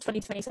the whole of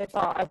 2020 so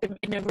far, I've been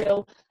in a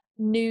real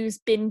news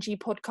bingey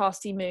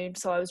podcasty mood.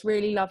 So I was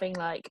really loving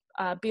like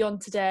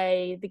Beyond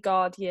Today, The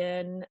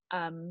Guardian,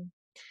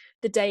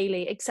 The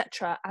Daily,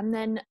 etc. And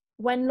then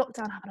when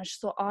lockdown happened, I just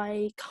thought,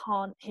 I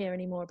can't hear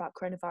any more about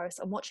coronavirus.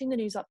 I'm watching the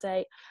news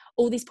update,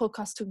 all these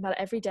podcasts talking about it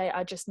every day.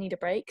 I just need a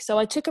break. So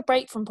I took a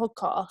break from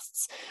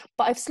podcasts,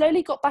 but I've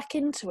slowly got back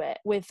into it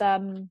with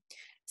some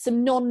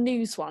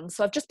non-news ones.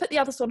 So I've just put the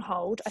others on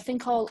hold. I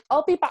think I'll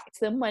be back to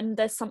them when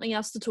there's something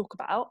else to talk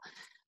about.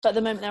 But at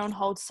the moment they're on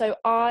hold. So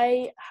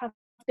I have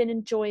been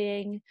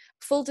enjoying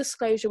Full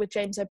Disclosure with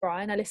James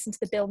O'Brien. I listened to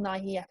the Bill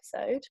Nighy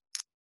episode.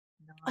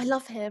 I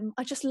love him.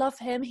 I just love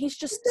him. He's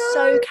just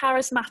so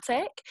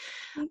charismatic.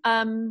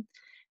 And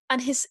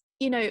his,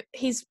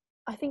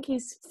 I think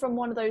he's from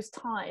one of those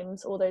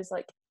times, or those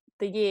like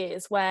the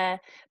years where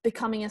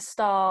becoming a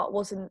star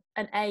wasn't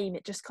an aim.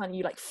 It just kind of,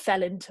 you like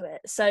fell into it.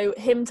 So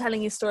him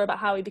telling his story about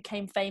how he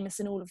became famous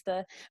and all of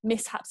the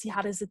mishaps he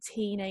had as a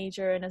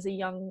teenager and as a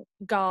young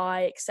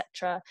guy,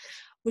 etc.,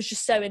 was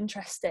just so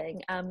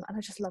interesting, and I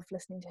just love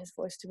listening to his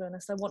voice, to be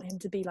honest. I want him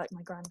to be like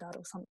my granddad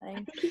or something.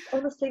 I think he's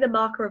honestly the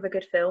marker of a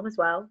good film as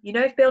well. You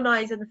know, if Bill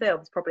Nighy's in the film,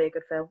 it's probably a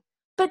good film.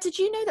 But did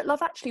you know that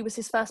Love Actually was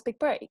his first big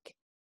break?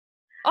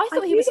 I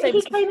thought he was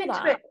famous before that. He came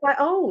into it quite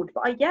old,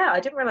 but I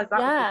didn't realise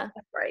that was his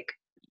first break.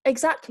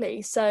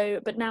 Exactly. So,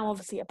 but now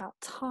obviously About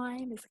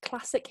Time is a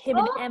classic. Him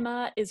and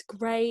Emma is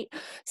great.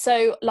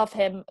 So love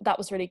him. That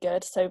was really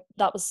good. So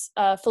that was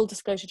Full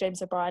Disclosure,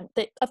 James O'Brien.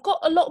 I've got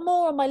a lot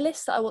more on my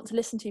list that I want to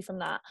listen to from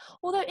that.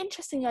 Although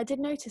interestingly, I did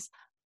notice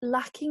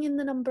lacking in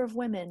the number of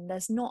women.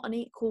 There's not an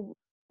equal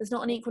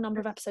number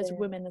of episodes of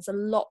women. There's a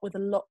lot with a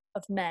lot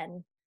of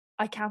men.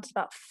 I counted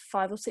about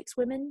 5 or 6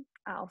 women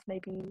out of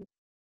maybe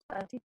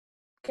 30.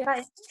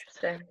 That's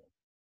interesting.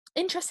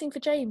 Interesting for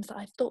James.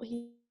 I thought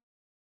he.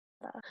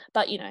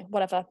 But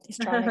whatever, he's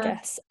trying, I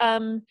guess.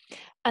 And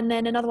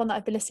then another one that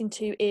I've been listening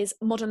to is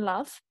Modern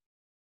Love.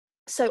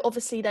 So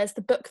obviously there's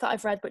the book that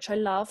I've read, which I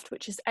loved,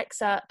 which is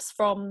excerpts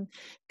from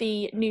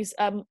the news,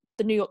 the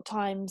New York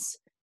Times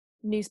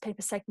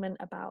newspaper segment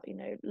about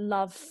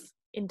love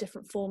in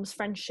different forms,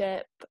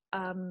 friendship,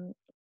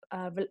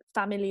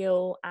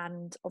 familial,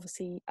 and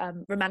obviously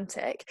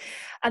romantic.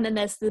 And then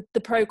there's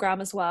the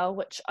program as well,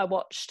 which I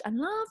watched and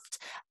loved.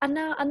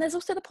 And there's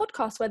also the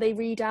podcast where they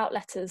read out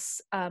letters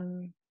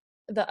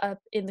that are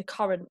in the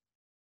current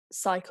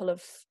cycle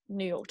of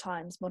New York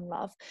Times Modern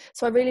Love.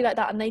 So I really like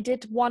that. And they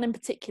did one in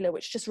particular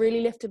which just really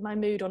lifted my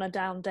mood on a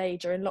down day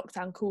during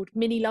lockdown, called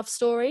Mini Love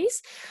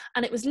Stories.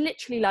 And it was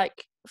literally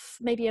like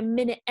maybe a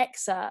minute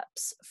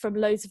excerpts from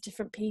loads of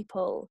different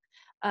people,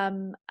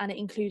 and it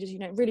included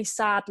really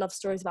sad love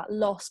stories about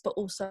loss, but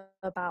also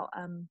about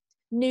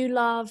new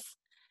love,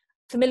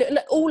 familiar,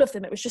 all of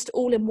them. It was just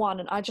all in one,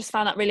 and I just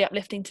found that really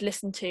uplifting to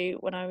listen to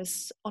when I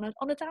was on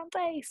a down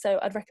day. So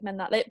I'd recommend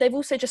that. They've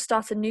also just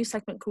started a new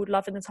segment called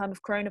Love in the Time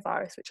of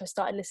Coronavirus, which I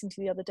started listening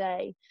to the other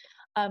day,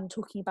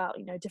 talking about,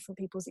 you know, different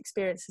people's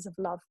experiences of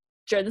love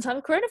during the time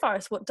of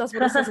coronavirus. What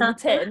it says in the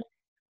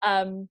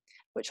tin,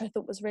 which I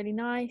thought was really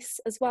nice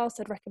as well.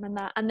 So I'd recommend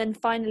that. And then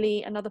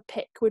finally, another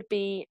pick would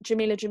be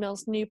Jameela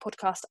Jamil's new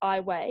podcast, I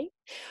Weigh,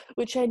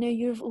 which I know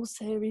you've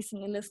also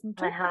recently listened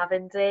to. I have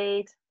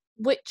indeed.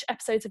 Which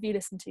episodes have you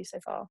listened to so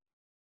far?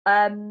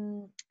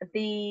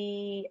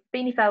 The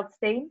Beanie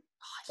Feldstein.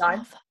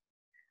 Oh,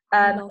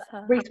 I love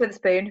her. Reese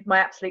Witherspoon, my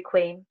absolute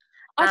queen.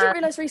 I didn't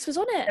realise Reese was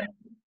on it.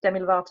 Demi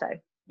Lovato.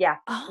 Yeah.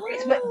 Oh.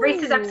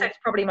 Reese's episode is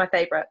probably my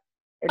favourite.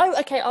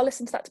 Okay, I'll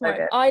listen to that tomorrow.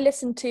 Okay. I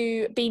listened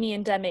to Beanie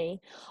and Demi.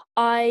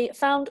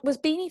 Was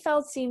Beanie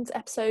Feldstein's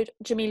episode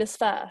Jameela's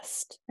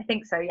first? I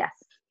think so, yes.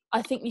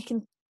 I think you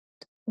can,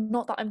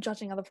 not that I'm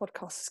judging other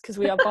podcasts, because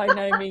we are by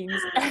no means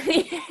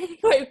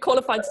anyway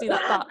qualified to do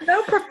that, but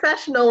no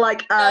professional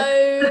like us.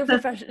 No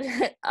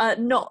professional,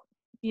 not,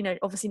 you know,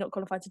 obviously not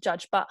qualified to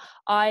judge, but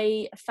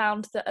I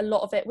found that a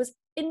lot of it was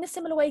in a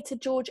similar way to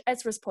George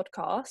Ezra's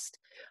podcast,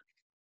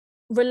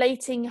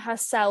 relating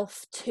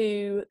herself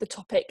to the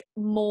topic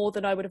more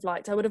than I would have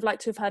liked. I would have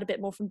liked to have heard a bit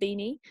more from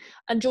Beanie.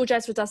 And George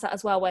Ezra does that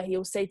as well, where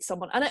he'll say to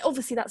someone, and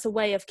obviously that's a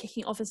way of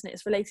kicking off, isn't it?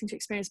 It's relating to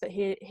experience, but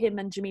him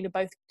and Jameela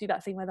both do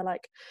that thing where they're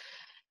like,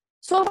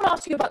 so I want to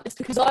ask you about this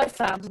because I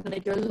found, and then they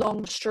do a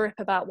long strip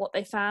about what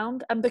they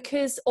found. And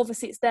because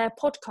obviously it's their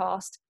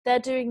podcast, they're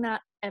doing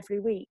that every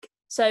week.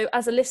 So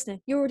as a listener,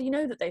 you already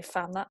know that they've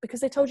found that because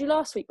they told you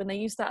last week when they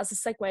used that as a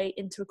segue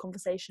into a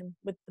conversation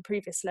with the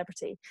previous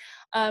celebrity.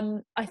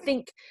 I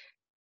think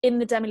in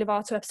the Demi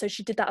Lovato episode,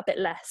 she did that a bit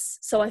less.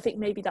 So I think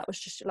maybe that was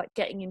just like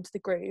getting into the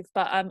groove.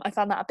 But I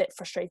found that a bit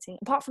frustrating.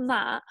 Apart from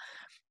that,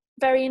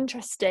 very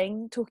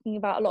interesting, talking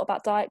about a lot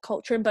about diet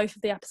culture in both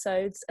of the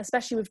episodes,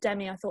 especially with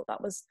Demi. I thought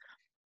that was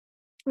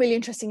really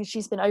interesting, and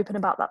she's been open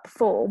about that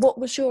before. What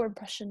was your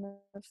impression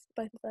of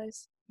both of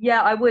those?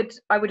 Yeah, I would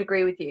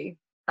agree with you.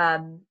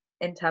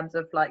 In terms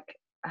of like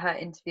her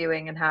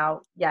interviewing and how,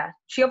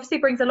 she obviously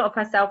brings a lot of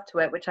herself to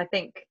it, which I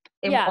think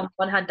on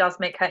one hand does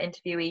make her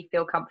interviewee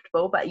feel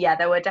comfortable. But yeah,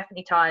 there were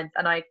definitely times,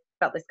 and I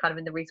felt this kind of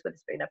in the Reese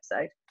Witherspoon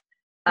episode,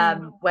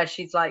 where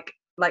she's like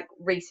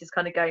Reese is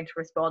kind of going to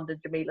respond and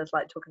Jameela's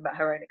like talking about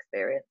her own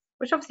experience,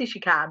 which obviously she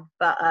can.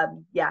 But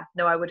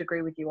I would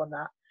agree with you on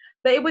that.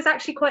 But it was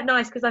actually quite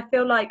nice because I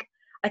feel like,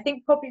 I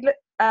think probably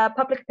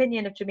public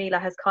opinion of Jameela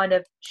has kind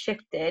of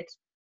shifted.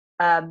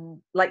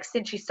 Like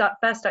since she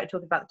first started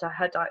talking about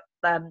her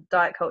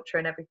diet culture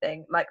and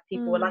everything, like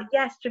people were like,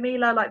 yes,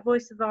 Jameela, like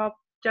voice of our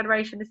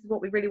generation, this is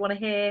what we really want to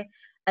hear.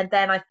 And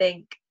then I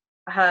think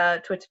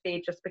her Twitter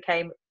feed just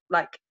became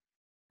like,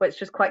 well, it's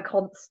just quite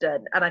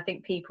constant, and I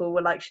think people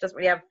were like, she doesn't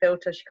really have a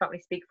filter, she can't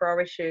really speak for our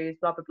issues,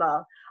 blah blah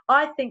blah.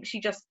 I think she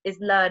just is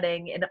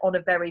learning on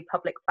a very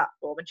public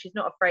platform, and she's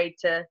not afraid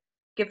to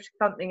give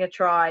something a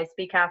try,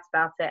 speak out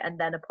about it, and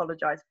then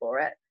apologize for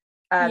it.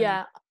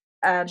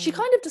 She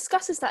kind of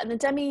discusses that in the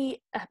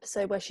Demi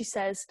episode where she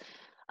says,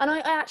 and I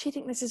actually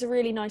think this is a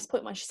really nice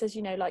point, where she says,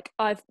 you know, like,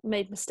 I've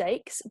made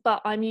mistakes, but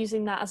I'm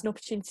using that as an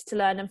opportunity to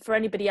learn, and for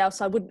anybody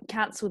else, I wouldn't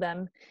cancel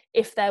them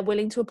if they're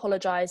willing to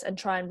apologise and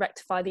try and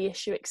rectify the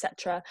issue,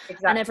 etc.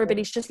 Exactly. And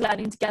everybody's just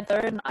learning together,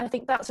 and I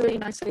think that's a really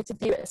nice way to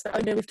view it. So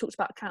I know we've talked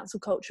about cancel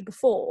culture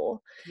before,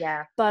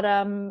 but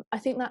I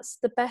think that's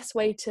the best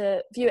way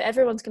to view it.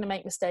 Everyone's going to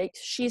make mistakes.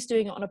 She's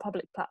doing it on a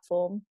public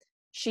platform.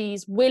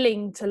 She's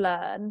willing to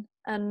learn,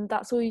 and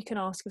that's all you can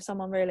ask of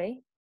someone,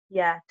 really.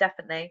 Yeah,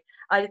 definitely.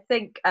 I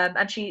think,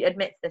 and she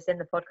admits this in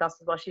the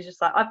podcast as well, she's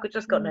just like, I've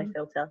just got no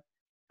filter,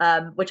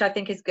 which I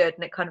think is good,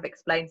 and it kind of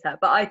explains her.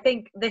 But I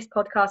think this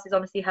podcast is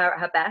honestly her at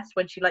her best,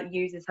 when she like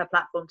uses her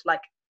platform to like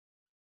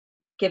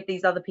give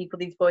these other people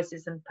these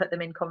voices and put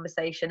them in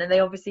conversation, and they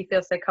obviously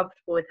feel so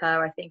comfortable with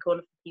her. I think all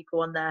of the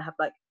people on there have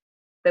like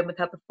been with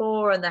her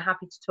before, and they're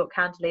happy to talk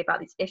candidly about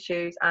these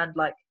issues, and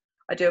like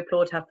I do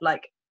applaud her for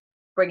like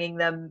bringing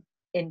them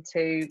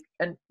into,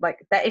 and like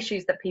they're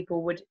issues that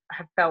people would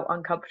have felt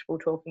uncomfortable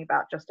talking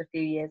about just a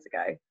few years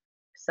ago.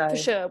 So for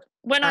sure,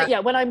 when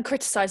I'm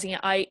criticizing it,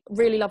 I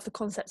really love the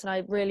concept, and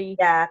I really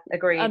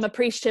agree. I'm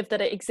appreciative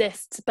that it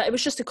exists. But it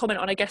was just a comment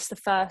on, I guess, the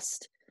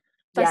first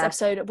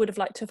episode. I would have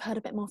liked to have heard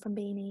a bit more from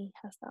Beanie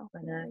herself. I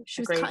know,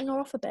 she was cutting her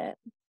off a bit.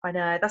 I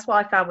know, that's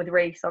what I found with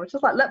Reese. I was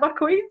just like, let my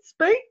queen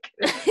speak.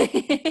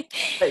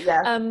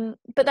 But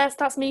but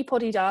that's me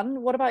poddy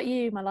done. What about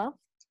you, my love?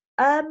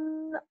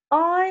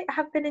 I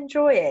have been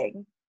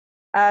enjoying,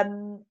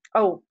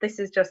 this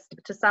is just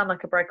to sound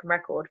like a broken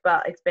record,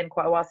 but it's been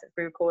quite a while since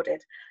we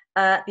recorded,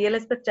 the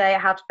Elizabeth Day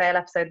How to Fail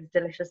episode of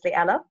Deliciously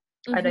Ella.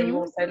 I know you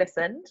also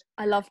listened.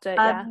 I loved it.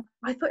 I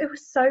thought it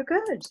was so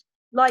good.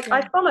 Like,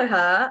 I follow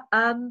her,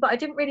 but I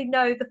didn't really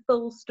know the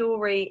full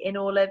story in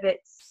all of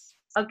its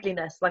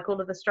ugliness, like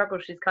all of the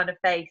struggles she's kind of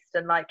faced,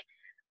 and like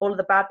all of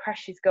the bad press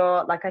she's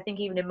got. Like, I think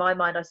even in my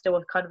mind, I still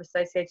kind of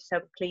associated her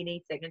with clean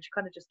eating, and she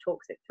kind of just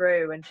talks it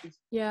through, and she's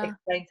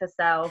explained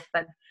herself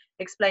and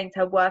explained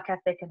her work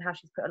ethic and how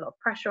she's put a lot of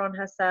pressure on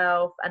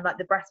herself, and like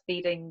the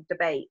breastfeeding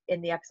debate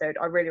in the episode.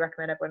 I really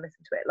recommend everyone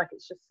listen to it. Like,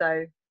 it's just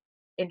so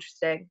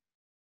interesting.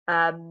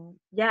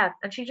 Yeah,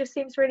 and she just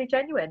seems really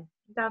genuine,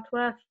 down to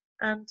earth,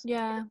 and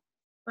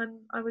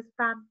I was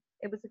a fan.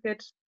 It was a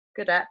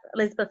good app.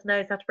 Elizabeth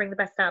knows how to bring the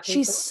best out of people.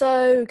 She's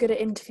so good at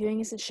interviewing,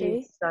 isn't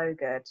she? She's so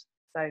good.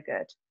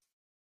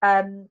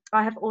 I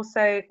have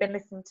also been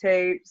listening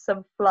to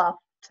some fluff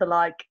to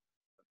like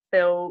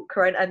fill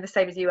Corona, and the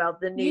same as you, El.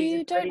 The news.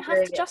 You don't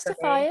have to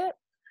justify it.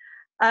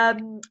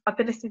 I've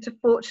been listening to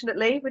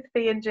Fortunately with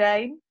Fee and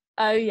Jane.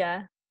 Oh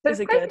yeah, so it's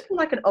basically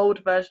like an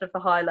old version of the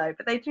High Low,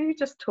 but they do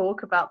just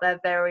talk about their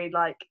very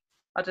like,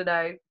 I don't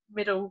know,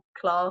 middle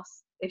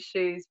class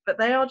issues, but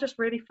they are just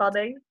really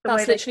funny.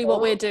 That's literally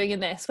what we're doing in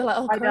this. We're like,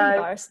 oh,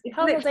 coronavirus.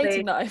 How's our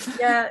dating life?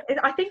 Yeah,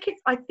 I think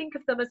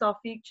of them as our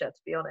future,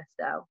 to be honest,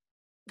 El.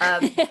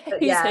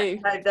 But yeah,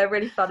 no, they're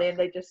really funny, and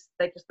they just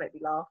make me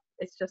laugh.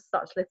 It's just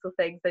such little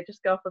things. They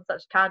just go off on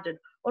such tangent.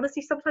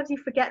 Honestly, sometimes you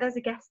forget there's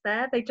a guest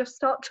there. They just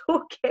start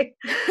talking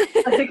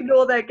and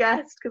ignore their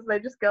guest because they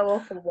just go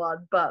off on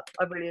one. But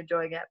I'm really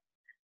enjoying it.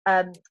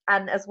 And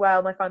as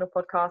well, my final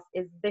podcast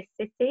is This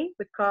City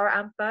with Clara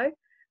Amfo,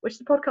 which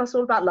is a podcast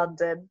all about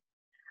London.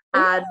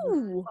 And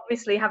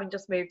obviously, having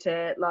just moved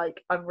here,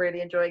 like, I'm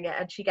really enjoying it.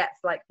 And she gets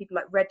like people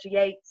like Reggie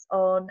Yates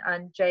on,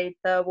 and Jade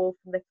Thirlwall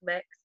from Little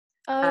Mix.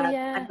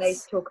 And they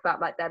talk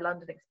about like their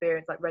London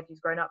experience. Like, Reggie's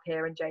grown up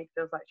here, and Jade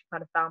feels like she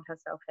kind of found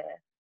herself here.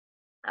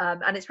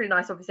 And it's really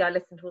nice. Obviously, I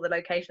listen to all the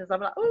locations.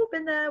 I'm like, oh,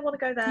 been there, want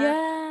to go there.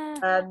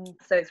 Yeah.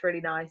 So it's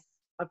really nice.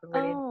 I've been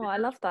really. Oh, I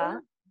love that.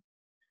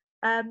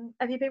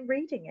 Have you been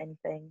reading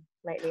anything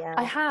lately, Elle?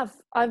 I have.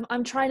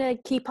 I'm trying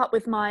to keep up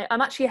with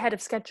I'm actually ahead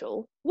of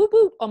schedule. Whoop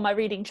whoop on my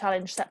reading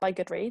challenge set by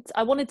Goodreads.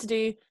 I wanted to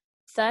do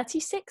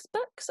 36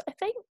 books, I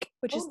think,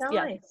 which is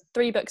nice.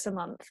 3 books a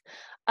month.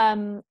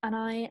 And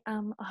I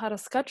am ahead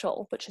of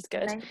schedule, which is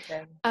good.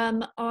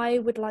 Amazing. I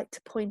would like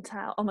to point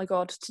out, oh my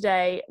god,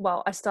 today,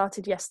 well, I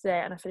started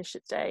yesterday and I finished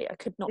it today. I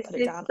could not put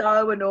it down. This is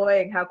so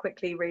annoying how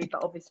quickly you read,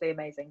 but obviously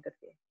amazing. Good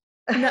for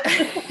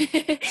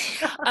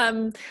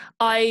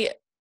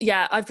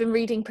you. I've been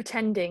reading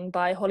Pretending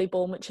by Holly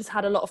Baum, which has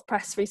had a lot of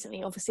press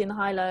recently, obviously in the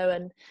High Low,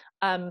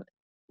 and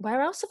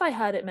where else have I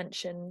heard it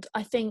mentioned?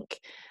 I think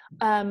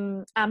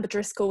Amber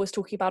Driscoll was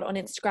talking about it on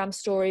Instagram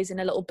stories in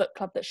a little book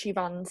club that she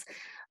runs,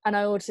 and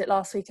I ordered it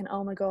last week, and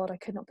oh my god, I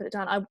could not put it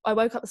down. I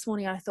woke up this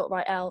morning and I thought,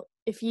 right, Elle,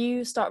 if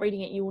you start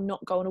reading it, you will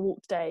not go on a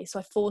walk today. So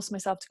I forced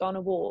myself to go on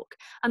a walk,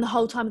 and the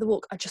whole time of the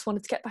walk I just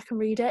wanted to get back and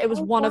read it. It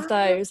was one of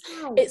those.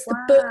 It's the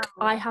book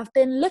I have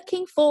been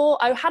looking for.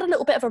 I had a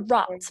little bit of a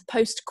rut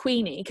post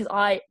Queenie because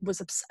I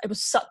was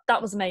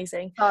that was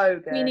amazing. So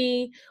good.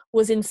 Queenie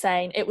was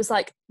insane. It was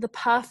like the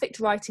perfect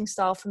writing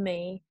style for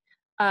me.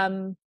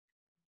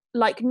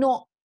 Like,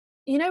 not,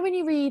 you know, when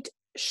you read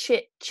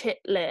chick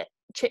lit,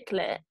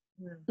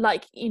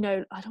 like, you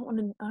know, I don't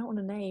want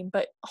to name,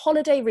 but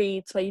holiday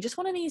reads where you just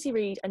want an easy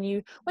read,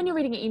 and when you're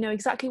reading it, you know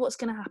exactly what's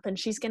going to happen.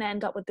 She's going to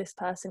end up with this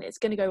person. It's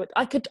going to go with,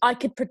 I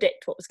could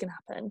predict what was going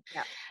to happen.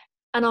 Yeah.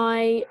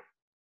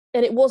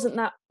 And it wasn't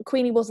that.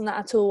 Queenie wasn't that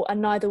at all,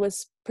 and neither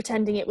was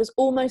Pretending. It was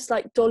almost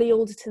like Dolly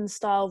Alderton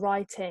style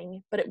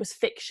writing, but it was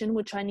fiction,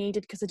 which I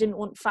needed because I didn't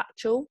want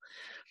factual.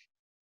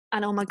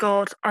 And oh my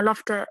god, I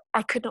loved it.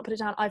 I could not put it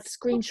down. I've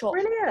screenshot.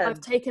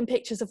 I've taken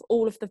pictures of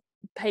all of the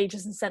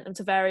pages and sent them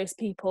to various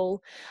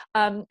people.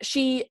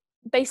 She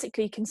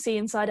basically can see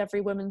inside every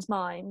woman's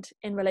mind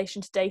in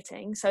relation to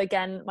dating. So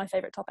again, my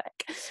favorite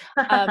topic.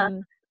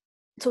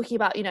 Talking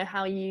about, you know,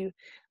 how you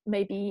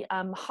maybe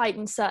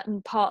heighten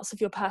certain parts of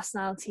your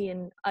personality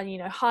and you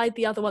know, hide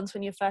the other ones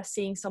when you're first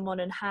seeing someone,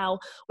 and how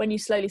when you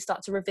slowly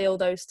start to reveal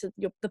those to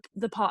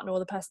the partner or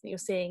the person that you're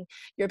seeing,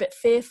 you're a bit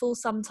fearful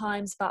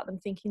sometimes about them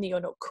thinking that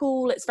you're not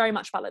cool. It's very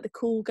much about like the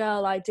cool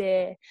girl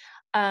idea,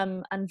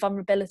 and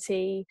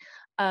vulnerability.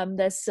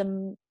 There's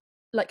some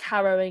like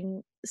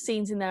harrowing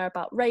scenes in there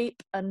about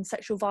rape and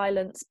sexual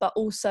violence, but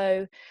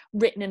also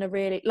written in a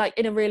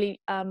really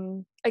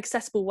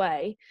accessible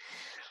way.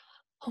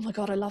 Oh my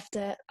god, I loved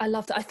it.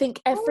 I think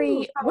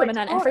every woman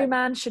and every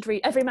man should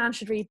read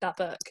that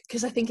book,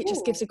 because I think it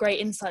just gives a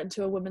great insight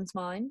into a woman's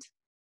mind.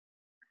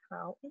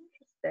 How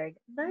interesting.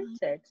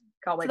 Noted.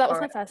 Can't wait. So that was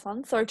my first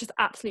one. So I just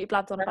absolutely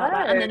blabbed on about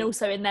that. And then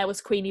also in there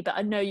was Queenie, but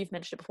I know you've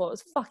mentioned it before. It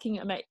was fucking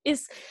amazing.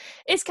 Is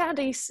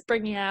Candice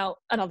bringing out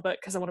another book?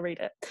 Because I want to read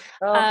it.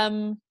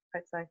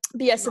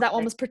 But yeah, so that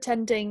one was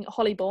Pretending,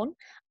 Holly Baum.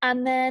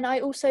 And then I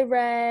also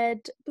read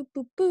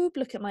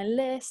look at my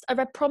list. I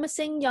read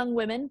Promising Young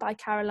Women by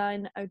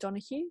Caroline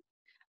O'Donoghue.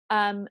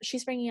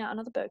 She's bringing out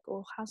another book,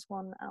 or has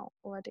one out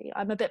already.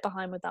 I'm a bit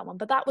behind with that one,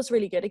 but that was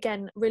really good.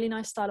 Again, really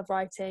nice style of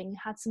writing.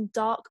 Had some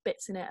dark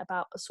bits in it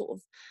about a sort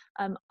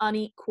of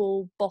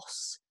unequal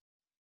boss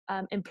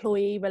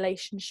employee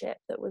relationship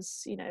that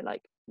was, you know,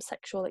 like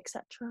sexual,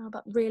 etc.,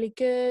 but really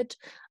good.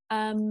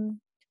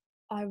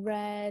 I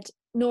read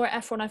Nora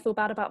Ephron, I Feel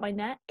Bad About My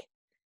Neck.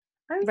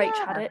 Oh Rach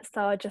had yeah. it,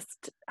 so I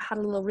just had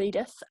a little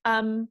readeth.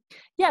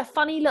 Yeah,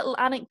 funny little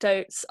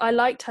anecdotes. I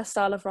liked her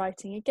style of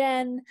writing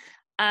again,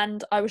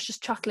 and I was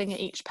just chuckling at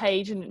each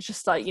page, and it's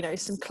just like, you know,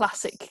 some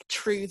classic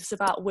truths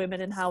about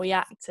women and how we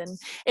act. And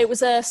it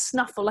was a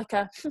snuffle, like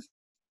a,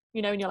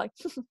 you know, and you're like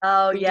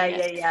Oh yeah, reading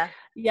it. yeah, yeah.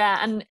 Yeah,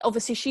 and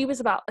obviously she was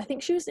about, I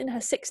think she was in her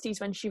 60s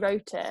when she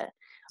wrote it.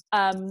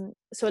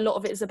 So a lot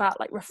of it is about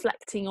like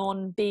reflecting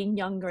on being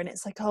younger, and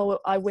it's like, oh,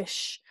 I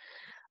wish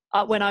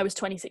when I was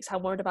 26 how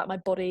worried about my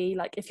body.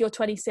 Like, if you're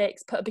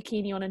 26, put a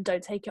bikini on and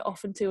don't take it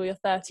off until you're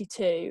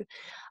 32.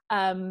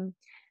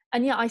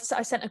 And yeah, I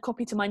sent a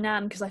copy to my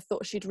nan because I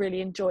thought she'd really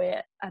enjoy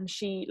it, and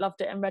she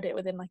loved it and read it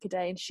within like a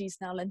day, and she's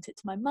now lent it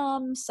to my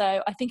mum.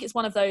 So I think it's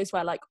one of those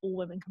where like all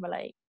women can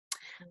relate.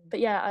 But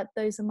yeah,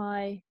 those are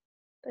my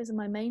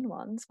main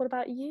ones. What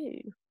about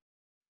you?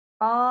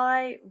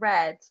 I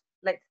read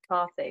Late to the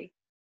Party,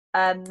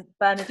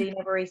 Bernardine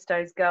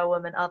Evaristo's Girl,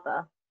 Woman,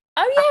 Other.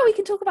 Oh yeah, we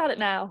can talk about it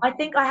now. I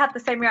think I had the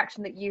same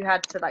reaction that you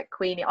had to like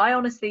Queenie. I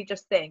honestly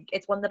just think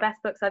it's one of the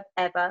best books I've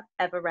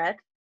ever read.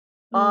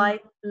 I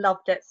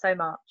loved it so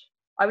much.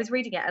 I was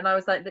reading it and I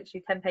was like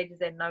literally 10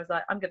 pages in and I was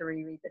like, I'm going to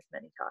reread this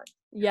many times.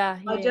 Yeah,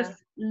 I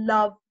just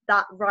love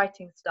that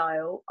writing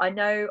style. I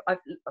know I've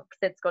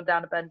since gone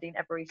down a Bernardine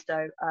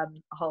Evaristo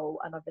hole,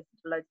 and I've listened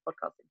to loads of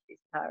podcasts interviews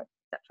with her,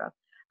 etc.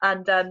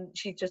 And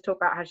she just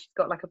talked about how she's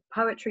got like a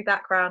poetry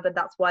background, and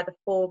that's why the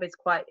form is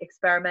quite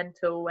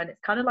experimental, and it's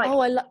kind of like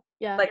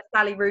like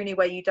Sally Rooney,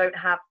 where you don't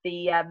have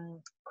the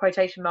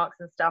quotation marks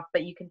and stuff,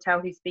 but you can tell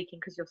who's speaking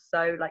because you're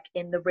so like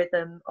in the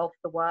rhythm of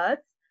the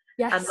words.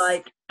 Yes. And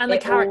like and the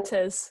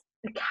characters.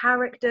 The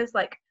characters,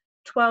 like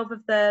 12 of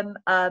them,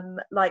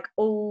 like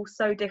all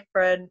so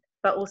different,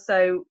 but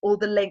also all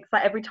the links.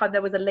 Like every time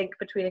there was a link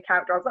between a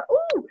character, I was like,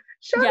 oh,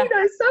 Shirley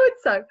knows so and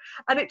so.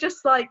 And it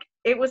just like,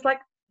 it was like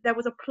there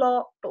was a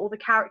plot, but all the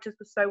characters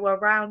were so well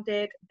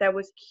rounded. There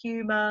was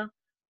humor,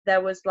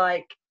 there was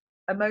like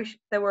emotion,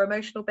 there were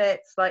emotional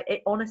bits. Like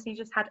it honestly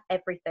just had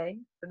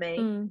everything for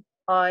me.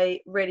 I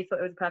really thought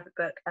it was a perfect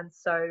book and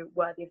so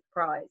worthy of the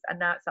prize. And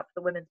now it's up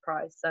for the women's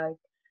prize, so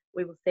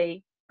we will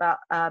see. But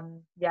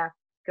yeah,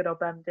 good old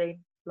Bernadine,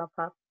 love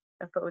her.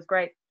 I thought it was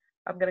great.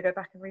 I'm going to go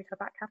back and read her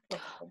back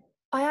catalogue.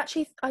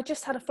 I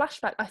just had a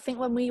flashback. I think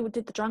when we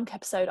did the drunk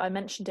episode, I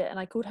mentioned it and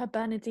I called her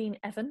Bernadine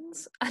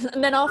Evans.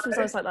 And then afterwards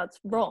I was like, that's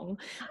wrong.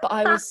 But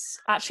I was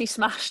actually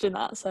smashed in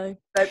that. So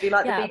don't be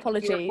like yeah, the BBC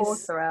apologies.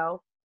 reporter,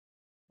 Elle.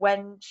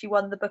 When she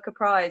won the Booker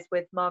Prize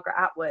with Margaret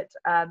Atwood,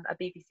 a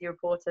BBC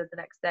reporter the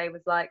next day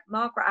was like,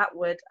 Margaret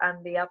Atwood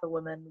and the other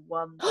woman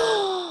won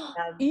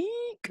the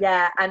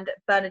yeah, and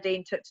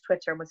Bernadine took to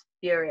Twitter and was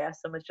furious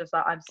and was just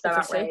like, I'm so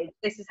outraged.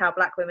 This is how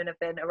black women have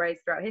been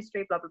erased throughout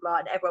history, blah, blah, blah.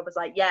 And everyone was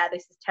like, yeah,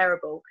 this is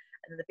terrible.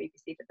 And then the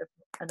BBC did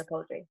an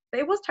apology. But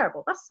it was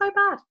terrible. That's so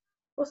bad.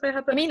 Also,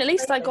 her book, I mean, at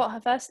least I got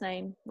her first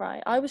name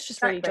right. I was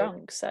just really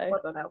drunk, so. I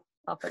don't know.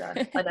 Half an hour.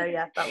 I know,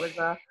 yeah, that was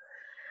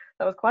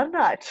quite a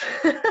night.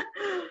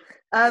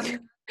 How did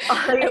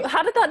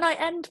that night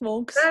end,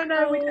 Morgs?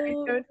 No, we don't need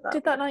to go into that.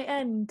 Did that night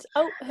end?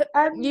 Oh,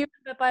 you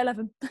remember by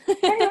 11.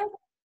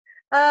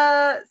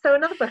 So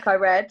another book I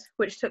read,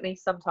 which took me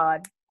some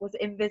time, was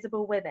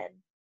Invisible Women.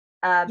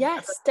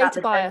 Yes,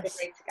 Data Bias.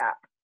 Data Gap.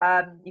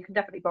 You can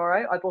definitely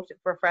borrow. I bought it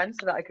for a friend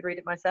so that I could read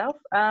it myself,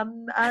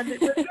 and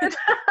it was good.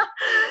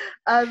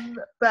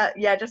 But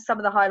yeah, just some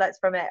of the highlights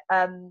from it.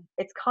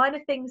 It's kind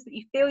of things that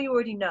you feel you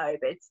already know,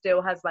 but it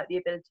still has like the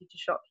ability to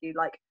shock you.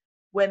 Like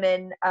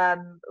women,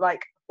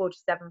 like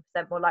 47%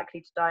 more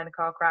likely to die in a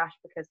car crash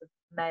because of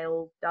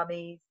male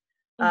dummies.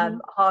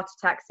 Heart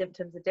attack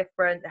symptoms are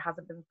different. It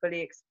hasn't been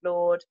fully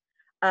explored.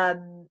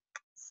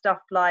 Stuff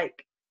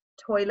like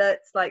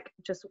toilets, like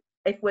just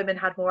if women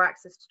had more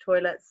access to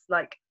toilets,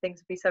 like things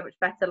would be so much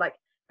better. Like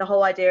the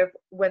whole idea of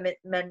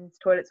men's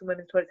toilets and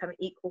women's toilets having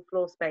equal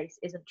floor space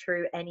isn't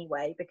true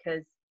anyway,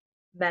 because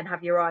men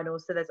have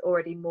urinals, so there's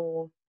already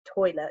more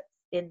toilets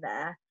in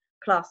there.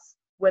 Plus,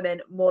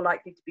 women more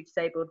likely to be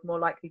disabled, more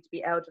likely to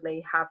be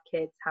elderly, have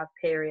kids, have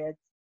periods,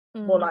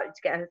 more likely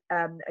to get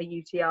a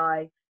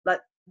UTI. Like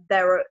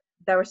there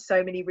are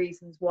so many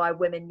reasons why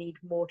women need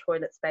more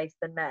toilet space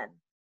than men.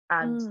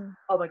 And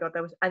oh my god,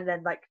 and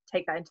then like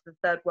take that into the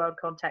third world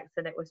context,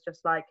 and it was just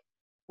like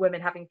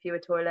women having fewer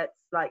toilets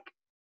like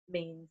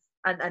means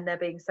and there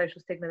being social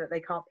stigma that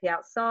they can't pee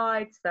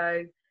outside,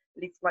 so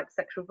leads to like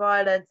sexual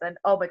violence. And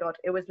oh my god,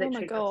 it was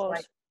literally just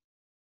like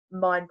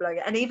mind blowing.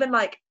 And even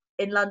like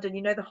in London,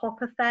 you know, the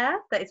Hopper fare,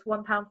 that it's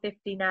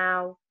 £1.50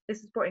 now. This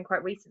was brought in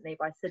quite recently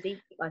by Sadiq,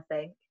 I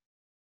think,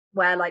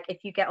 where like if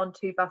you get on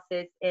 2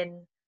 buses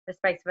in the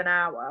space of an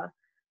hour,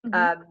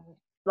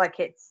 like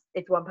it's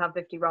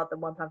 £1.50 rather than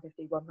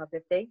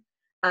 £1.50.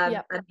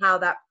 And how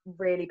that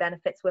really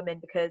benefits women,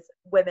 because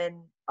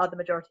women are the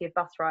majority of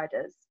bus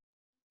riders,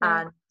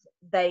 and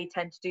they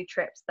tend to do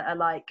trips that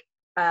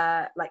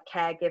are like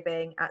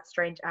caregiving at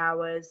strange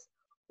hours,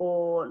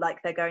 or like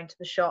they're going to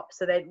the shop,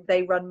 so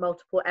they run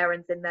multiple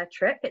errands in their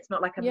trip. It's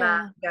not like a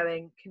man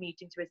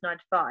commuting to his 9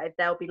 to 5.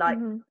 They'll be like,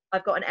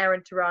 I've got an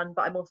errand to run,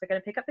 but I'm also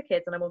going to pick up the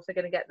kids, and I'm also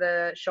going to get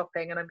the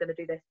shopping, and I'm going to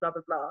do this, blah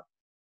blah blah.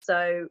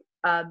 So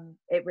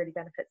it really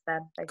benefits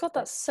them, basically. God,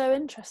 that's so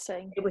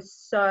interesting. It was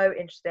so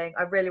interesting.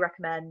 I really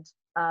recommend.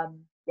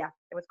 Yeah,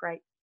 it was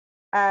great.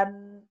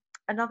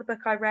 Another book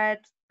I read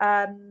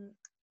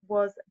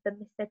was The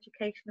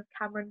Miseducation of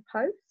Cameron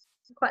Post.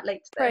 I'm quite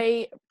late to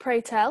this.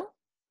 Pray tell.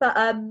 But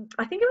I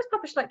think it was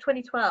published like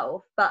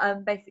 2012.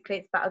 But basically,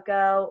 it's about a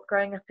girl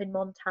growing up in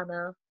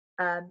Montana.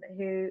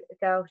 She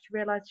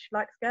realised she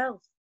likes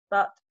girls,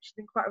 but she's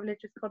in quite a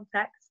religious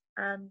context,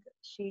 and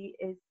she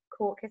is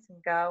caught kissing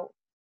a girl.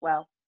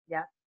 Well,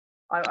 yeah,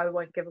 I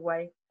won't give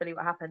away fully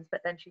what happens,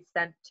 but then she's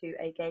sent to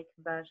a gay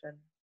conversion.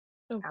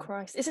 Oh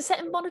Christ! Is it set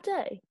in modern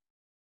day?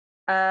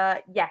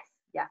 Yes,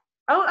 yeah.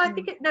 Oh, I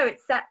think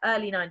it's set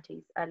early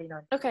 90s.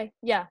 Okay,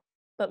 yeah,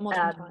 but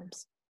modern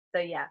times.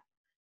 So yeah.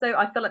 So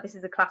I feel like this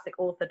is a classic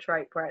author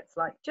trope where it's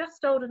like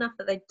just old enough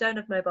that they don't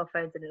have mobile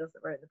phones and it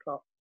doesn't ruin the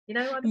plot. You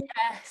know what I mean?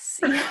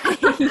 Yes.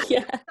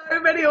 Yeah. So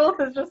many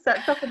authors just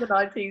set stuff in the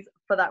 90s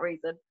for that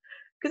reason.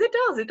 Because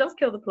it does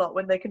kill the plot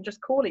when they can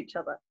just call each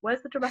other.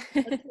 Where's the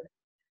dramatic?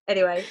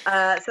 Anyway,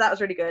 so that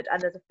was really good.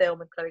 And there's a film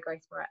with Chloe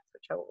Grace Moretz,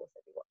 which I will also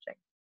be watching.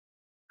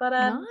 But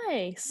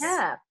nice.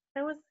 Yeah,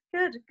 it was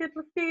good. Good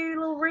few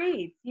little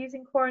reads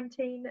using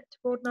quarantine to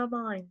broaden our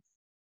minds.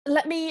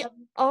 Let me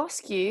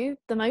ask you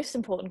the most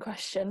important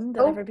question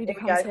that everybody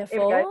comes here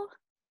for.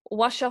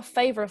 What's your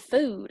favourite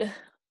food?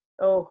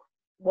 Oh,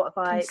 what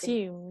have I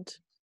consumed?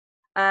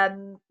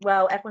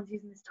 Well, everyone's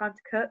using this time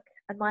to cook,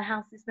 and my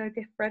house is no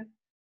different.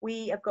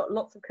 We have got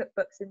lots of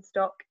cookbooks in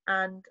stock,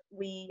 and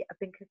we have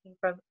been cooking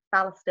from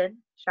Palestine.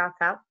 Shout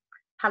out,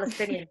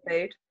 Palestinian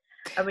food.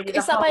 And we did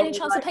is that by any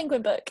chance a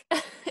Penguin book?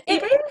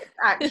 It is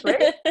actually.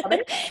 I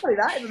mean, funny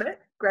that, isn't it?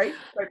 Great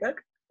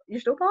book. You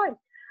should all buy.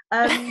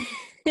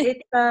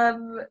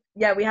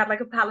 Yeah, we had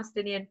like a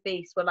Palestinian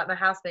feast where like my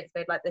housemates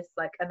made like this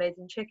like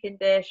amazing chicken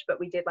dish, but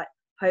we did like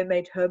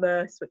homemade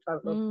hummus, which I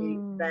would love to be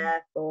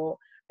there for.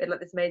 We had like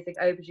this amazing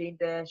aubergine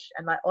dish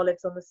and like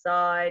olives on the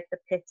side, the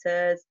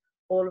pittas,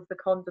 all of the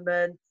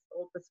condiments,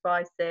 all the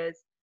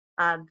spices,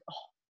 and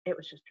it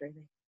was just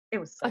dreamy. It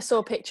was. I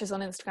saw pictures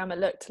on Instagram. It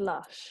looked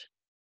lush.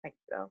 Thank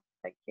you, girl.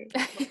 Thank you.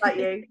 What about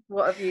you?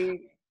 What have you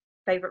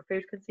favourite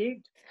food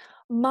consumed?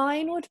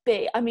 Mine would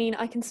be, I mean,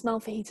 I can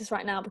smell fajitas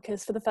right now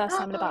because for the first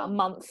time in about a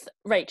month,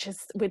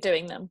 we're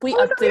doing them. We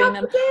are doing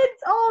them.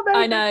 Oh,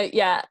 I know,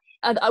 yeah.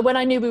 And when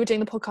I knew we were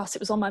doing the podcast,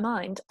 it was on my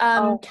mind.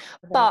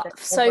 But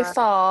so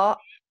far,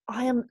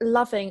 I am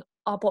loving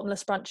our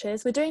bottomless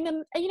brunches. We're doing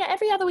them,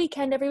 every other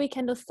weekend, every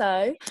weekend or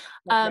so.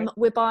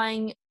 We're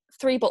buying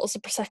 3 bottles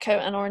of Prosecco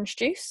and orange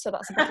juice, so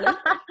that's lovely.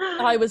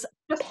 I was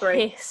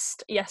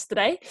pissed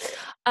yesterday.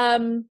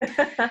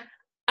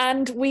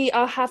 And we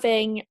are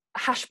having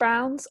hash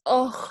browns.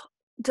 Oh,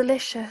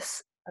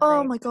 delicious. Okay.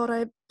 Oh my God,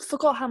 I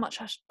forgot how much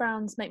hash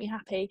browns make me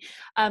happy.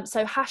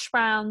 So hash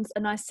browns, a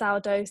nice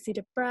sourdough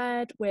seeded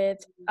bread with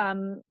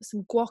some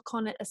guac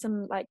on it,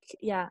 some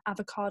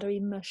avocado-y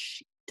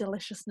mush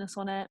deliciousness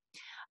on it.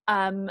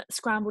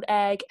 Scrambled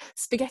egg,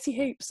 spaghetti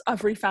hoops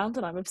I've refound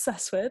and I'm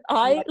obsessed with.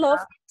 I love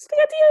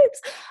spaghetti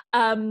hoops.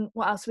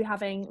 What else are we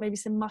having? Maybe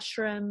some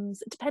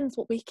mushrooms. It depends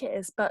what week it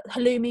is, but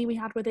halloumi we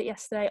had with it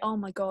yesterday. Oh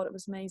my God, it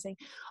was amazing.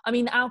 I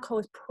mean, the alcohol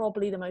is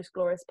probably the most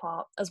glorious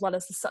part, as well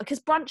as the, because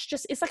brunch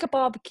it's like a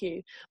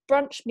barbecue.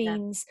 Brunch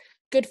means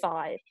good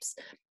vibes.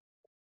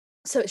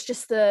 So it's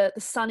just the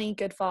sunny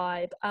good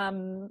vibe.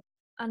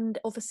 And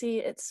obviously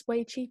it's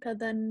way cheaper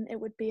than it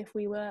would be if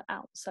we were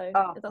out. So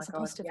that's a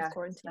positive of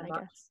quarantine, I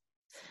guess.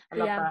 But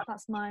yeah,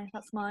 that's mine.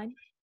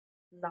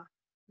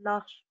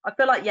 Lush. I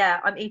feel like,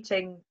 I'm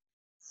eating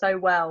so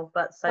well,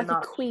 but so like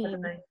much. A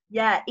queen.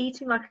 Yeah,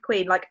 eating like a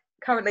queen. Like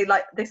currently,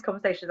 like this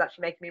conversation is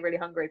actually making me really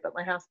hungry, but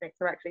my housemates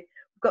are we've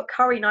got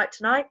curry night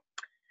tonight.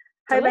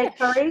 Homemade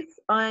curries.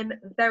 I'm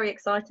very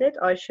excited.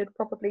 I should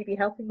probably be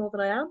helping more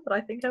than I am, but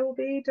I think I will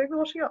be doing the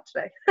washing up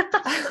today.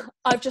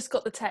 I've just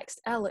got the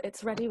text, Elle,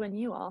 it's ready when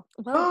you are.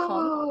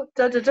 Welcome.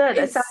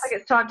 It sounds like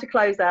it's time to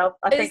close out.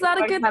 Is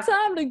that a good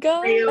time to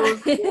go?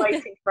 Meals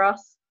waiting for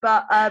us.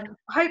 But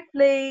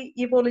hopefully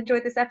you've all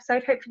enjoyed this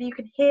episode. Hopefully you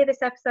can hear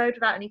this episode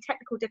without any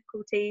technical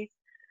difficulties.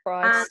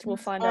 Christ, we'll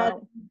find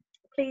out.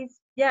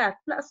 Please,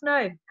 let us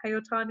know how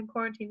your time in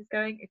quarantine is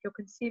going. If you're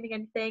consuming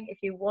anything, if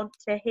you want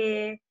to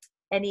hear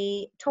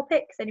any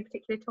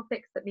particular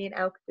topics that me and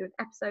Elle could do an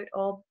episode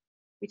on.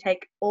 We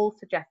take all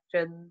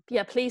suggestions.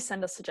 Yeah, please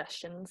send us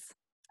suggestions.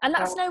 And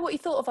let us know what you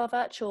thought of our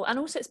virtual. And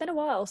also, it's been a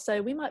while,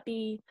 so we might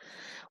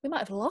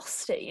have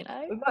lost it,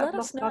 Let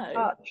us know. Our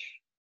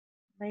touch.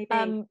 Maybe.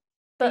 But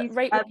please,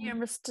 rate, review,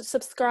 and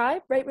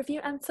subscribe. Rate,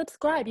 review, and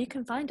subscribe. You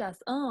can find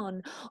us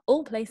on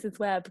all places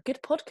where good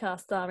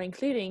podcasts are,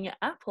 including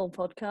Apple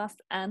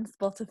Podcasts and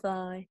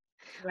Spotify.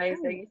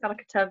 Amazing. You sound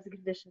like a terms and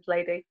conditions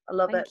lady. I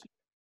love it. You.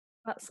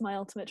 That's my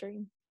ultimate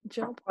dream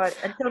job. Right.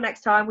 Until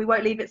next time, we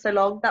won't leave it so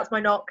long. That's my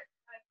knock.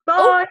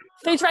 Bye.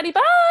 Food's ready.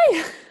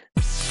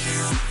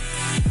 Bye.